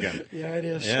Oregon. Yeah, it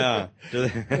is. Yeah.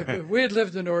 We had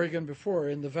lived in Oregon before,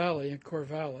 in the valley, in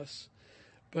Corvallis.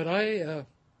 But I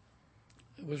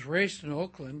was raised in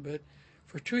Oakland, but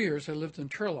for 2 years I lived in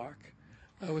Turlock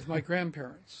with my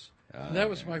grandparents. And that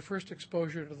was my first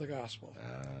exposure to the gospel.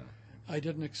 I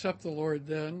didn't accept the Lord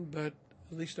then, but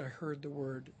at least I heard the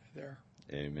word there.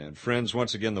 Amen. Friends,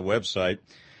 once again, the website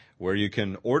where you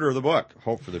can order the book,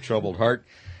 Hope for the Troubled Heart.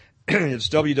 It's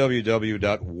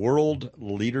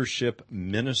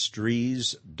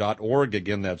www.worldleadershipministries.org.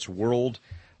 Again, that's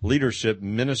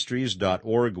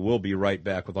worldleadershipministries.org. We'll be right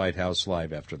back with Lighthouse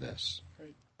Live after this.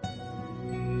 Great.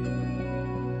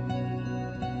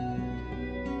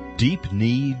 Deep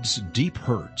needs, deep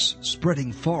hurts,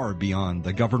 spreading far beyond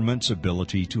the government's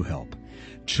ability to help.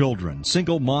 Children,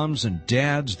 single moms and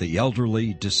dads, the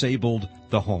elderly, disabled,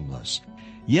 the homeless.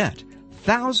 Yet,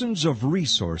 thousands of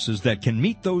resources that can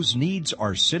meet those needs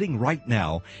are sitting right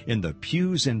now in the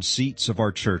pews and seats of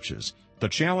our churches. The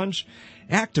challenge?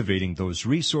 Activating those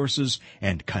resources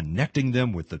and connecting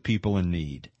them with the people in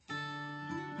need.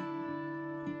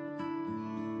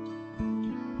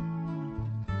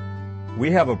 We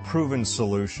have a proven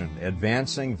solution,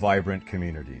 advancing vibrant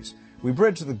communities. We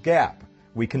bridge the gap.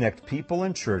 We connect people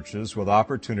and churches with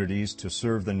opportunities to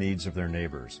serve the needs of their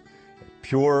neighbors.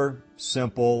 Pure,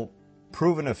 simple,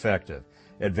 proven effective,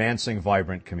 advancing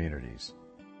vibrant communities.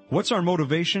 What's our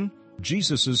motivation?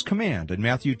 Jesus' command in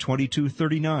Matthew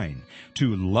 22:39,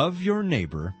 to love your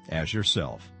neighbor as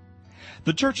yourself.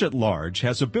 The church at large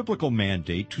has a biblical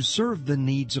mandate to serve the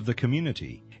needs of the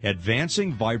community.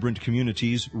 Advancing Vibrant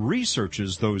Communities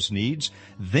researches those needs,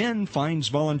 then finds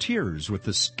volunteers with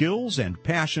the skills and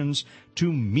passions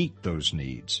to meet those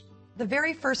needs. The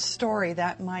very first story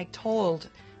that Mike told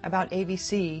about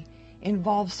AVC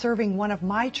involved serving one of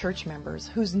my church members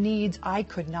whose needs I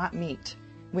could not meet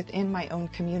within my own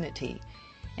community.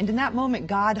 And in that moment,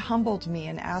 God humbled me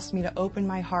and asked me to open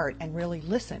my heart and really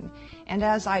listen. And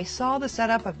as I saw the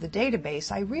setup of the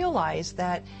database, I realized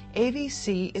that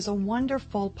AVC is a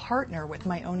wonderful partner with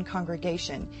my own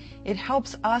congregation. It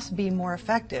helps us be more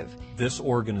effective. This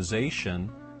organization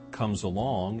comes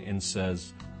along and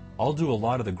says, I'll do a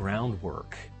lot of the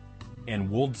groundwork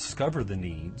and we'll discover the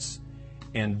needs.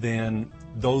 And then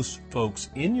those folks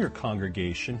in your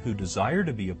congregation who desire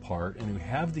to be a part and who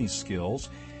have these skills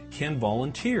can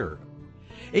volunteer.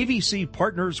 AVC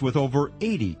partners with over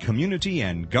 80 community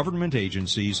and government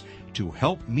agencies to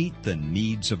help meet the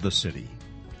needs of the city.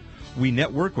 We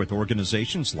network with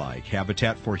organizations like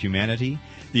Habitat for Humanity,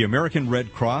 the American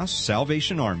Red Cross,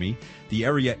 Salvation Army, the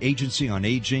Area Agency on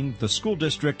Aging, the school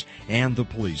district, and the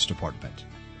police department.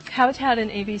 Habitat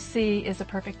and AVC is a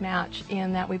perfect match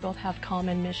in that we both have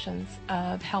common missions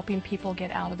of helping people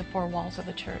get out of the four walls of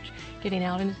the church, getting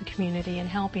out into the community and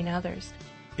helping others.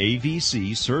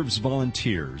 AVC serves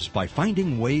volunteers by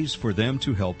finding ways for them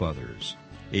to help others.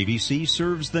 AVC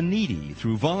serves the needy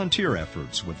through volunteer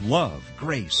efforts with love,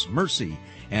 grace, mercy,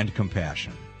 and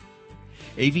compassion.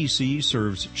 AVC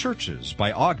serves churches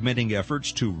by augmenting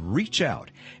efforts to reach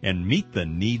out and meet the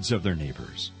needs of their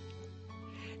neighbors.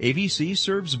 AVC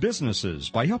serves businesses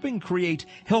by helping create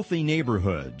healthy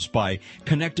neighborhoods, by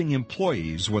connecting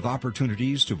employees with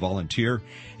opportunities to volunteer,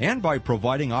 and by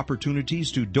providing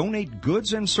opportunities to donate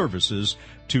goods and services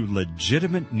to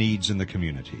legitimate needs in the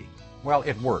community. Well,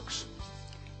 it works.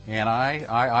 And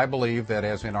I believe that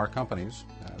as in our companies,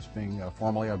 as being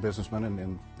formerly a businessman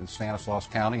in Stanislaus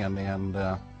County and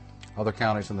other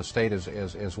counties in the state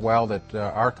as well, that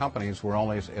our companies were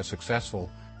only as successful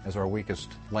as our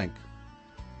weakest link.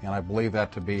 And I believe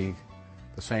that to be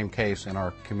the same case in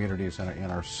our communities and in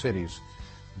our cities,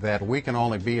 that we can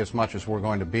only be as much as we're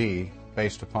going to be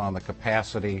based upon the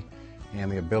capacity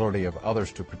and the ability of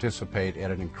others to participate at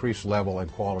an increased level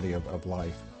and quality of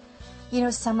life. You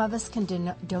know, some of us can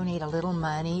donate a little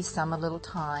money, some a little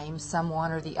time, some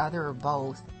one or the other or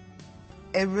both.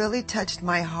 It really touched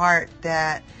my heart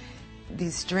that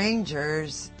these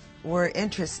strangers were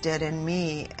interested in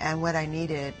me and what I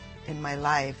needed in my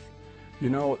life. You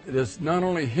know, it's not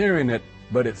only hearing it,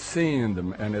 but it's seeing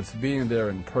them, and it's being there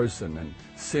in person and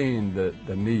seeing the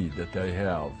need that they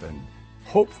have and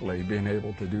hopefully being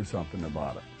able to do something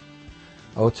about it.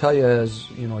 I will tell you, as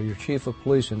you know, your chief of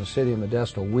police in the city of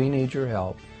Modesto, we need your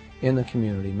help in the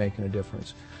community making a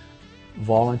difference.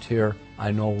 Volunteer.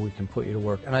 I know we can put you to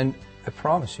work. And I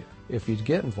promise you, if you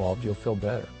get involved, you'll feel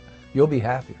better. You'll be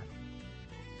happier.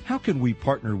 How can we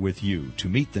partner with you to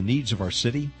meet the needs of our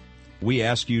city? We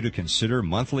ask you to consider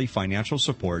monthly financial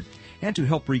support and to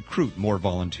help recruit more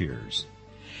volunteers.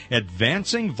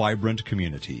 Advancing Vibrant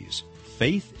Communities.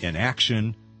 Faith in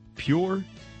action, pure,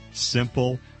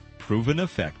 Simple, proven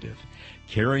effective,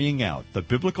 carrying out the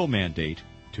biblical mandate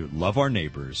to love our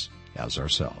neighbors as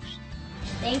ourselves.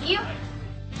 Thank you.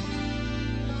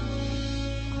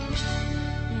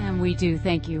 And we do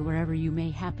thank you wherever you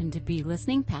may happen to be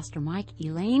listening. Pastor Mike,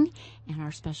 Elaine, and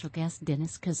our special guest,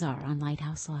 Dennis Kizziar on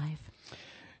Lighthouse Live.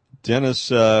 Dennis,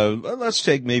 let's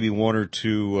take maybe one or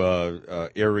two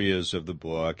areas of the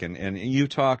book, and you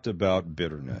talked about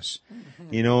bitterness,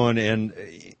 and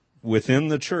within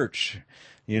the church,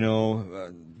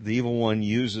 the evil one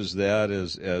uses that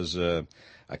as a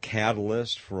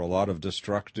catalyst for a lot of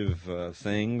destructive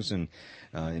things, and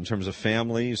in terms of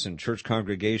families and church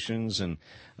congregations, and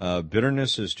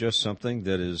bitterness is just something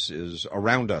that is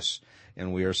around us.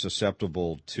 And we are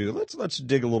susceptible to. Let's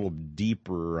dig a little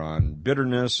deeper on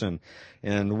bitterness and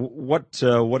what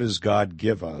does God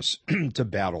give us to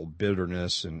battle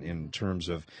bitterness in terms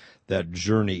of that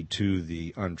journey to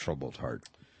the untroubled heart.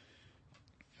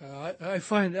 I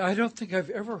find I don't think I've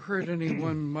ever heard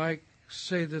anyone, Mike,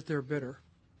 say that they're bitter.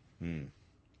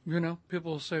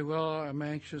 People say, "Well, I'm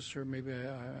anxious," or maybe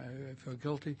I feel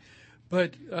guilty.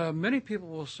 But many people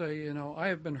will say, I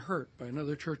have been hurt by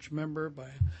another church member, by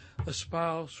a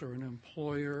spouse or an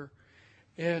employer.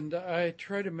 And I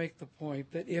try to make the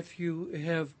point that if you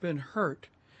have been hurt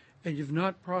and you've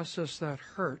not processed that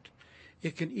hurt,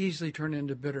 it can easily turn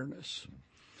into bitterness.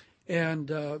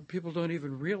 And people don't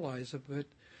even realize it, but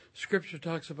Scripture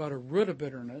talks about a root of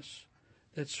bitterness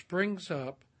that springs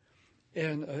up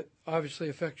and obviously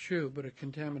affects you, but it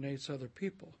contaminates other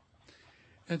people.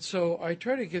 And so I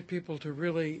try to get people to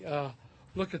really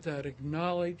look at that,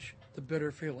 acknowledge the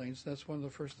bitter feelings. That's one of the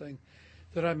first things,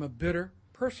 that I'm a bitter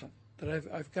person, that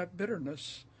I've got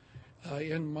bitterness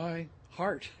in my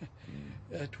heart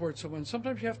towards someone.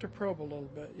 Sometimes you have to probe a little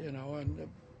bit, and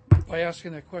by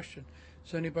asking that question,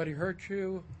 has anybody hurt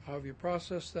you? How have you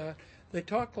processed that? They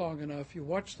talk long enough, you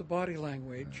watch the body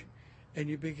language, and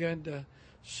you begin to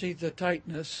see the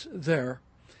tightness there,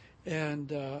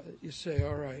 and you say,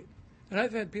 all right. And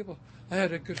I've had people, I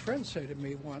had a good friend say to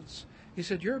me once, he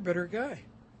said, "You're a bitter guy,"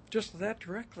 just that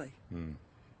directly.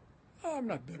 Oh, I'm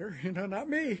not bitter, not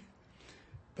me.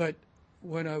 But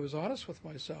when I was honest with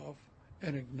myself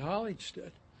and acknowledged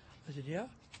it, I said, yeah,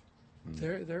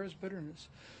 there is bitterness.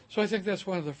 So I think that's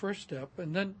one of the first steps.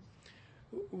 And then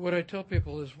what I tell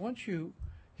people is once you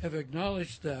have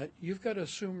acknowledged that, you've got to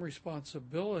assume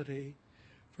responsibility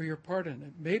for your part in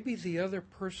it. Maybe the other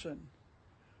person,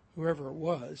 whoever it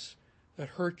was, that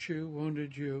hurt you,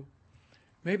 wounded you,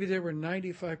 maybe they were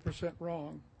 95%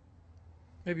 wrong.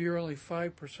 Maybe you're only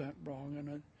 5% wrong in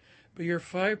it. But your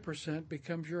 5%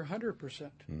 becomes your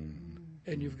 100%.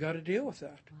 And you've got to deal with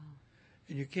that.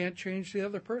 And you can't change the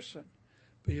other person,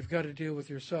 but you've got to deal with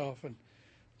yourself. And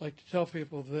I like to tell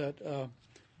people that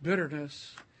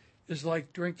bitterness is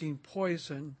like drinking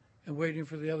poison and waiting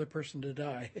for the other person to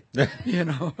die.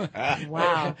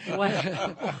 Wow.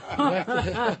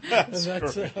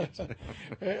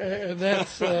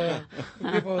 That's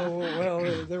people,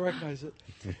 well, they recognize it.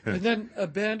 And then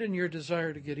abandon your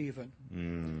desire to get even.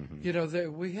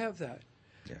 We have that.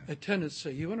 A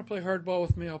tendency. You want to play hardball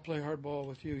with me, I'll play hardball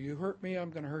with you. You hurt me, I'm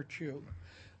going to hurt you.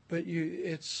 But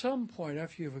at some point,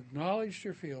 after you've acknowledged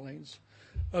your feelings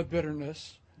of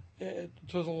bitterness to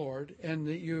the Lord, and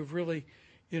that you've really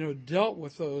dealt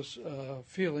with those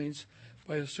feelings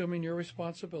by assuming your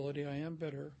responsibility, I am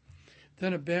bitter,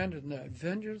 then abandon that.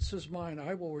 Vengeance is mine,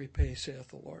 I will repay, saith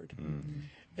the Lord.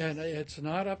 And it's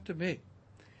not up to me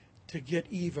to get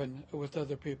even with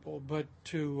other people, but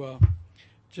to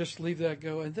just leave that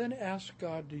go, and then ask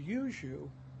God to use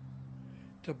you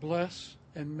to bless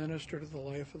and minister to the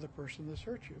life of the person that's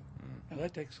hurt you. And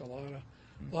that takes a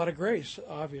lot of grace,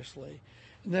 obviously.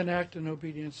 And then act in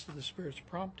obedience to the Spirit's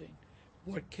prompting.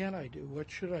 What can I do?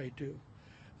 What should I do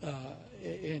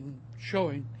in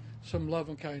showing some love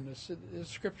and kindness? The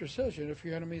Scripture says, if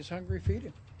your enemy is hungry, feed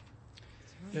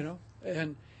him.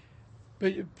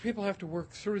 But people have to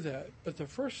work through that. But the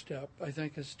first step, I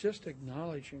think, is just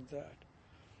acknowledging that,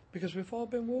 because we've all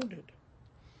been wounded.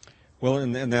 Well,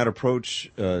 and that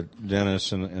approach,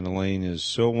 Dennis and Elaine, is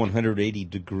so 180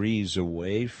 degrees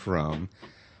away from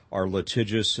our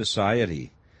litigious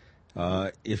society.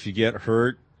 If you get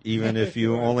hurt, even if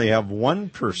you only have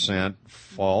 1%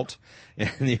 fault and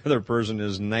the other person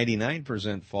is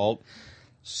 99% fault,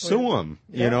 sue them.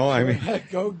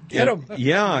 Go get them.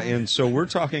 Yeah, and so we're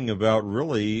talking about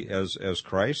really, as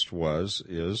Christ was,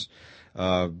 is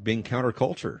being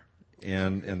counterculture.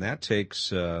 And that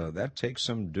takes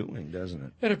some doing, doesn't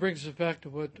it? And it brings us back to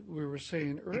what we were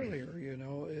saying earlier.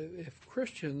 If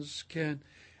Christians can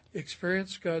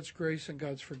experience God's grace and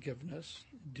God's forgiveness,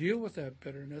 deal with that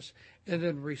bitterness, and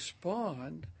then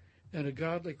respond in a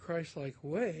godly, Christ-like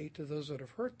way to those that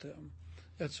have hurt them.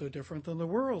 That's so different than the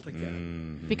world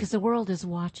again. Mm-hmm. Because the world is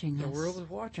watching us. The world is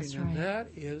watching, That's and right. that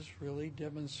is really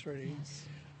demonstrating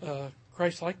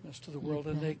Christ-likeness to the world,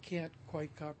 and they can't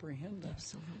quite comprehend that.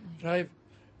 Absolutely. And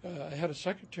I had a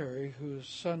secretary whose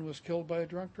son was killed by a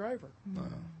drunk driver.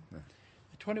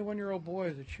 A 21-year-old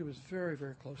boy that she was very,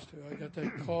 very close to. I got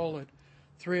that call at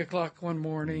 3 o'clock one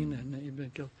morning, and he'd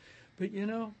been killed. But, you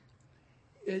know,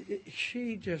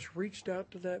 she just reached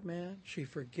out to that man. She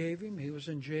forgave him. He was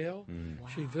in jail. Wow.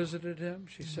 She visited him.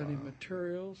 She sent him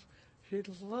materials. She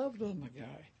loved on the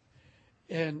guy.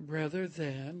 And rather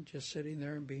than just sitting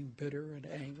there and being bitter and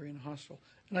angry and hostile.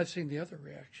 And I've seen the other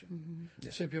reaction.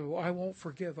 Some people, well, I won't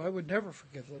forgive. I would never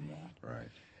forgive them that. Right.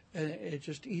 And it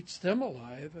just eats them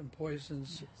alive and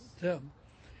poisons them.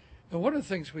 And one of the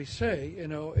things we say, you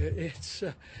know, it's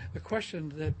a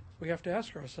question that we have to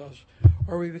ask ourselves: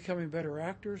 are we becoming better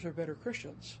actors or better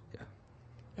Christians? Yeah.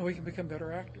 And we can become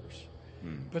better actors.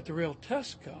 But the real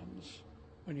test comes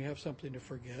when you have something to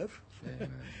forgive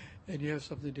and you have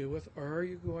something to do with. Are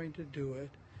you going to do it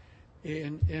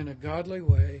in a godly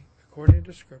way, according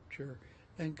to Scripture?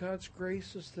 And God's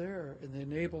grace is there in the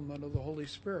enablement of the Holy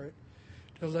Spirit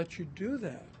to let you do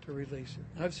that, to release it.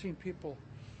 And I've seen people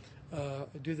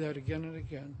do that again and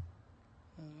again.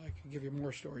 I can give you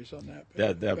more stories on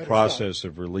that. That process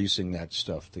of releasing that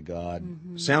stuff to God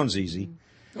sounds easy.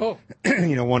 Oh,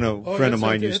 you know, a friend of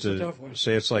mine used to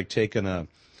say it's like taking a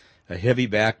heavy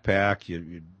backpack.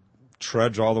 You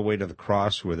trudge all the way to the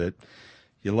cross with it.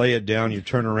 You lay it down, you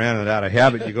turn around, and out of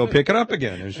habit, you go pick it up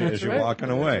again as you're walking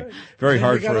away. Right. Very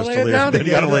hard for us to lay it down. Then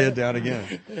you got to lay it down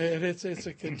again. And it's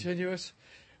a continuous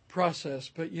process.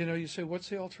 But, you know, you say, what's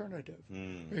the alternative?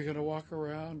 Are you going to walk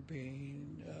around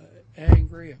being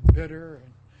angry and bitter?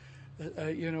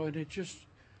 And, you know, and it just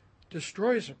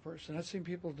destroys a person. I've seen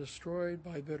people destroyed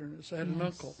by bitterness. I had an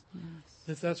uncle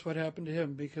that's what happened to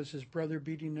him because his brother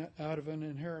beat him out of an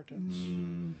inheritance.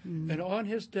 And on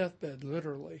his deathbed,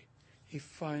 literally, he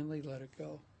finally let it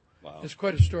go. Wow. It's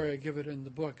quite a story. I give it in the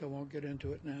book. I won't get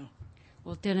into it now.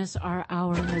 Well, Dennis, our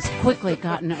hour has quickly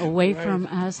gotten away from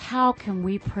us. How can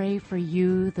we pray for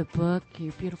you, the book,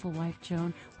 your beautiful wife,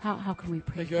 Joan? How can we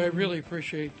pray Thank for you. you? I really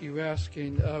appreciate you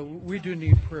asking. We do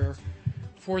need prayer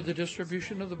for the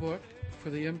distribution of the book, for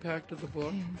the impact of the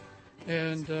book.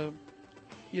 And,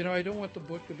 you know, I don't want the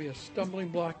book to be a stumbling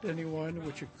block to anyone,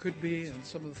 which it could be in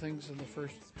some of the things in the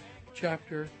first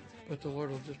chapter. But the Lord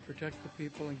will just protect the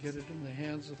people and get it in the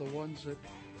hands of the ones that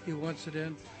He wants it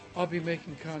in. I'll be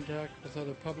making contact with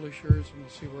other publishers, and we'll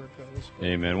see where it goes.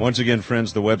 Amen. Once again,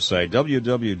 friends, the website,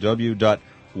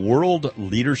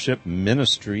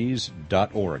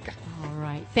 www.worldleadershipministries.org. All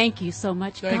right. Thank you so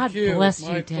much. Thank God you. bless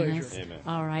My you, Dennis. pleasure. Amen.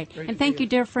 All right. Great And to thank be you,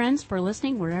 dear friends, for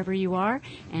listening wherever you are.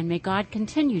 And may God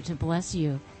continue to bless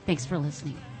you. Thanks for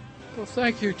listening. Well,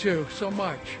 thank you, too, so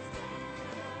much.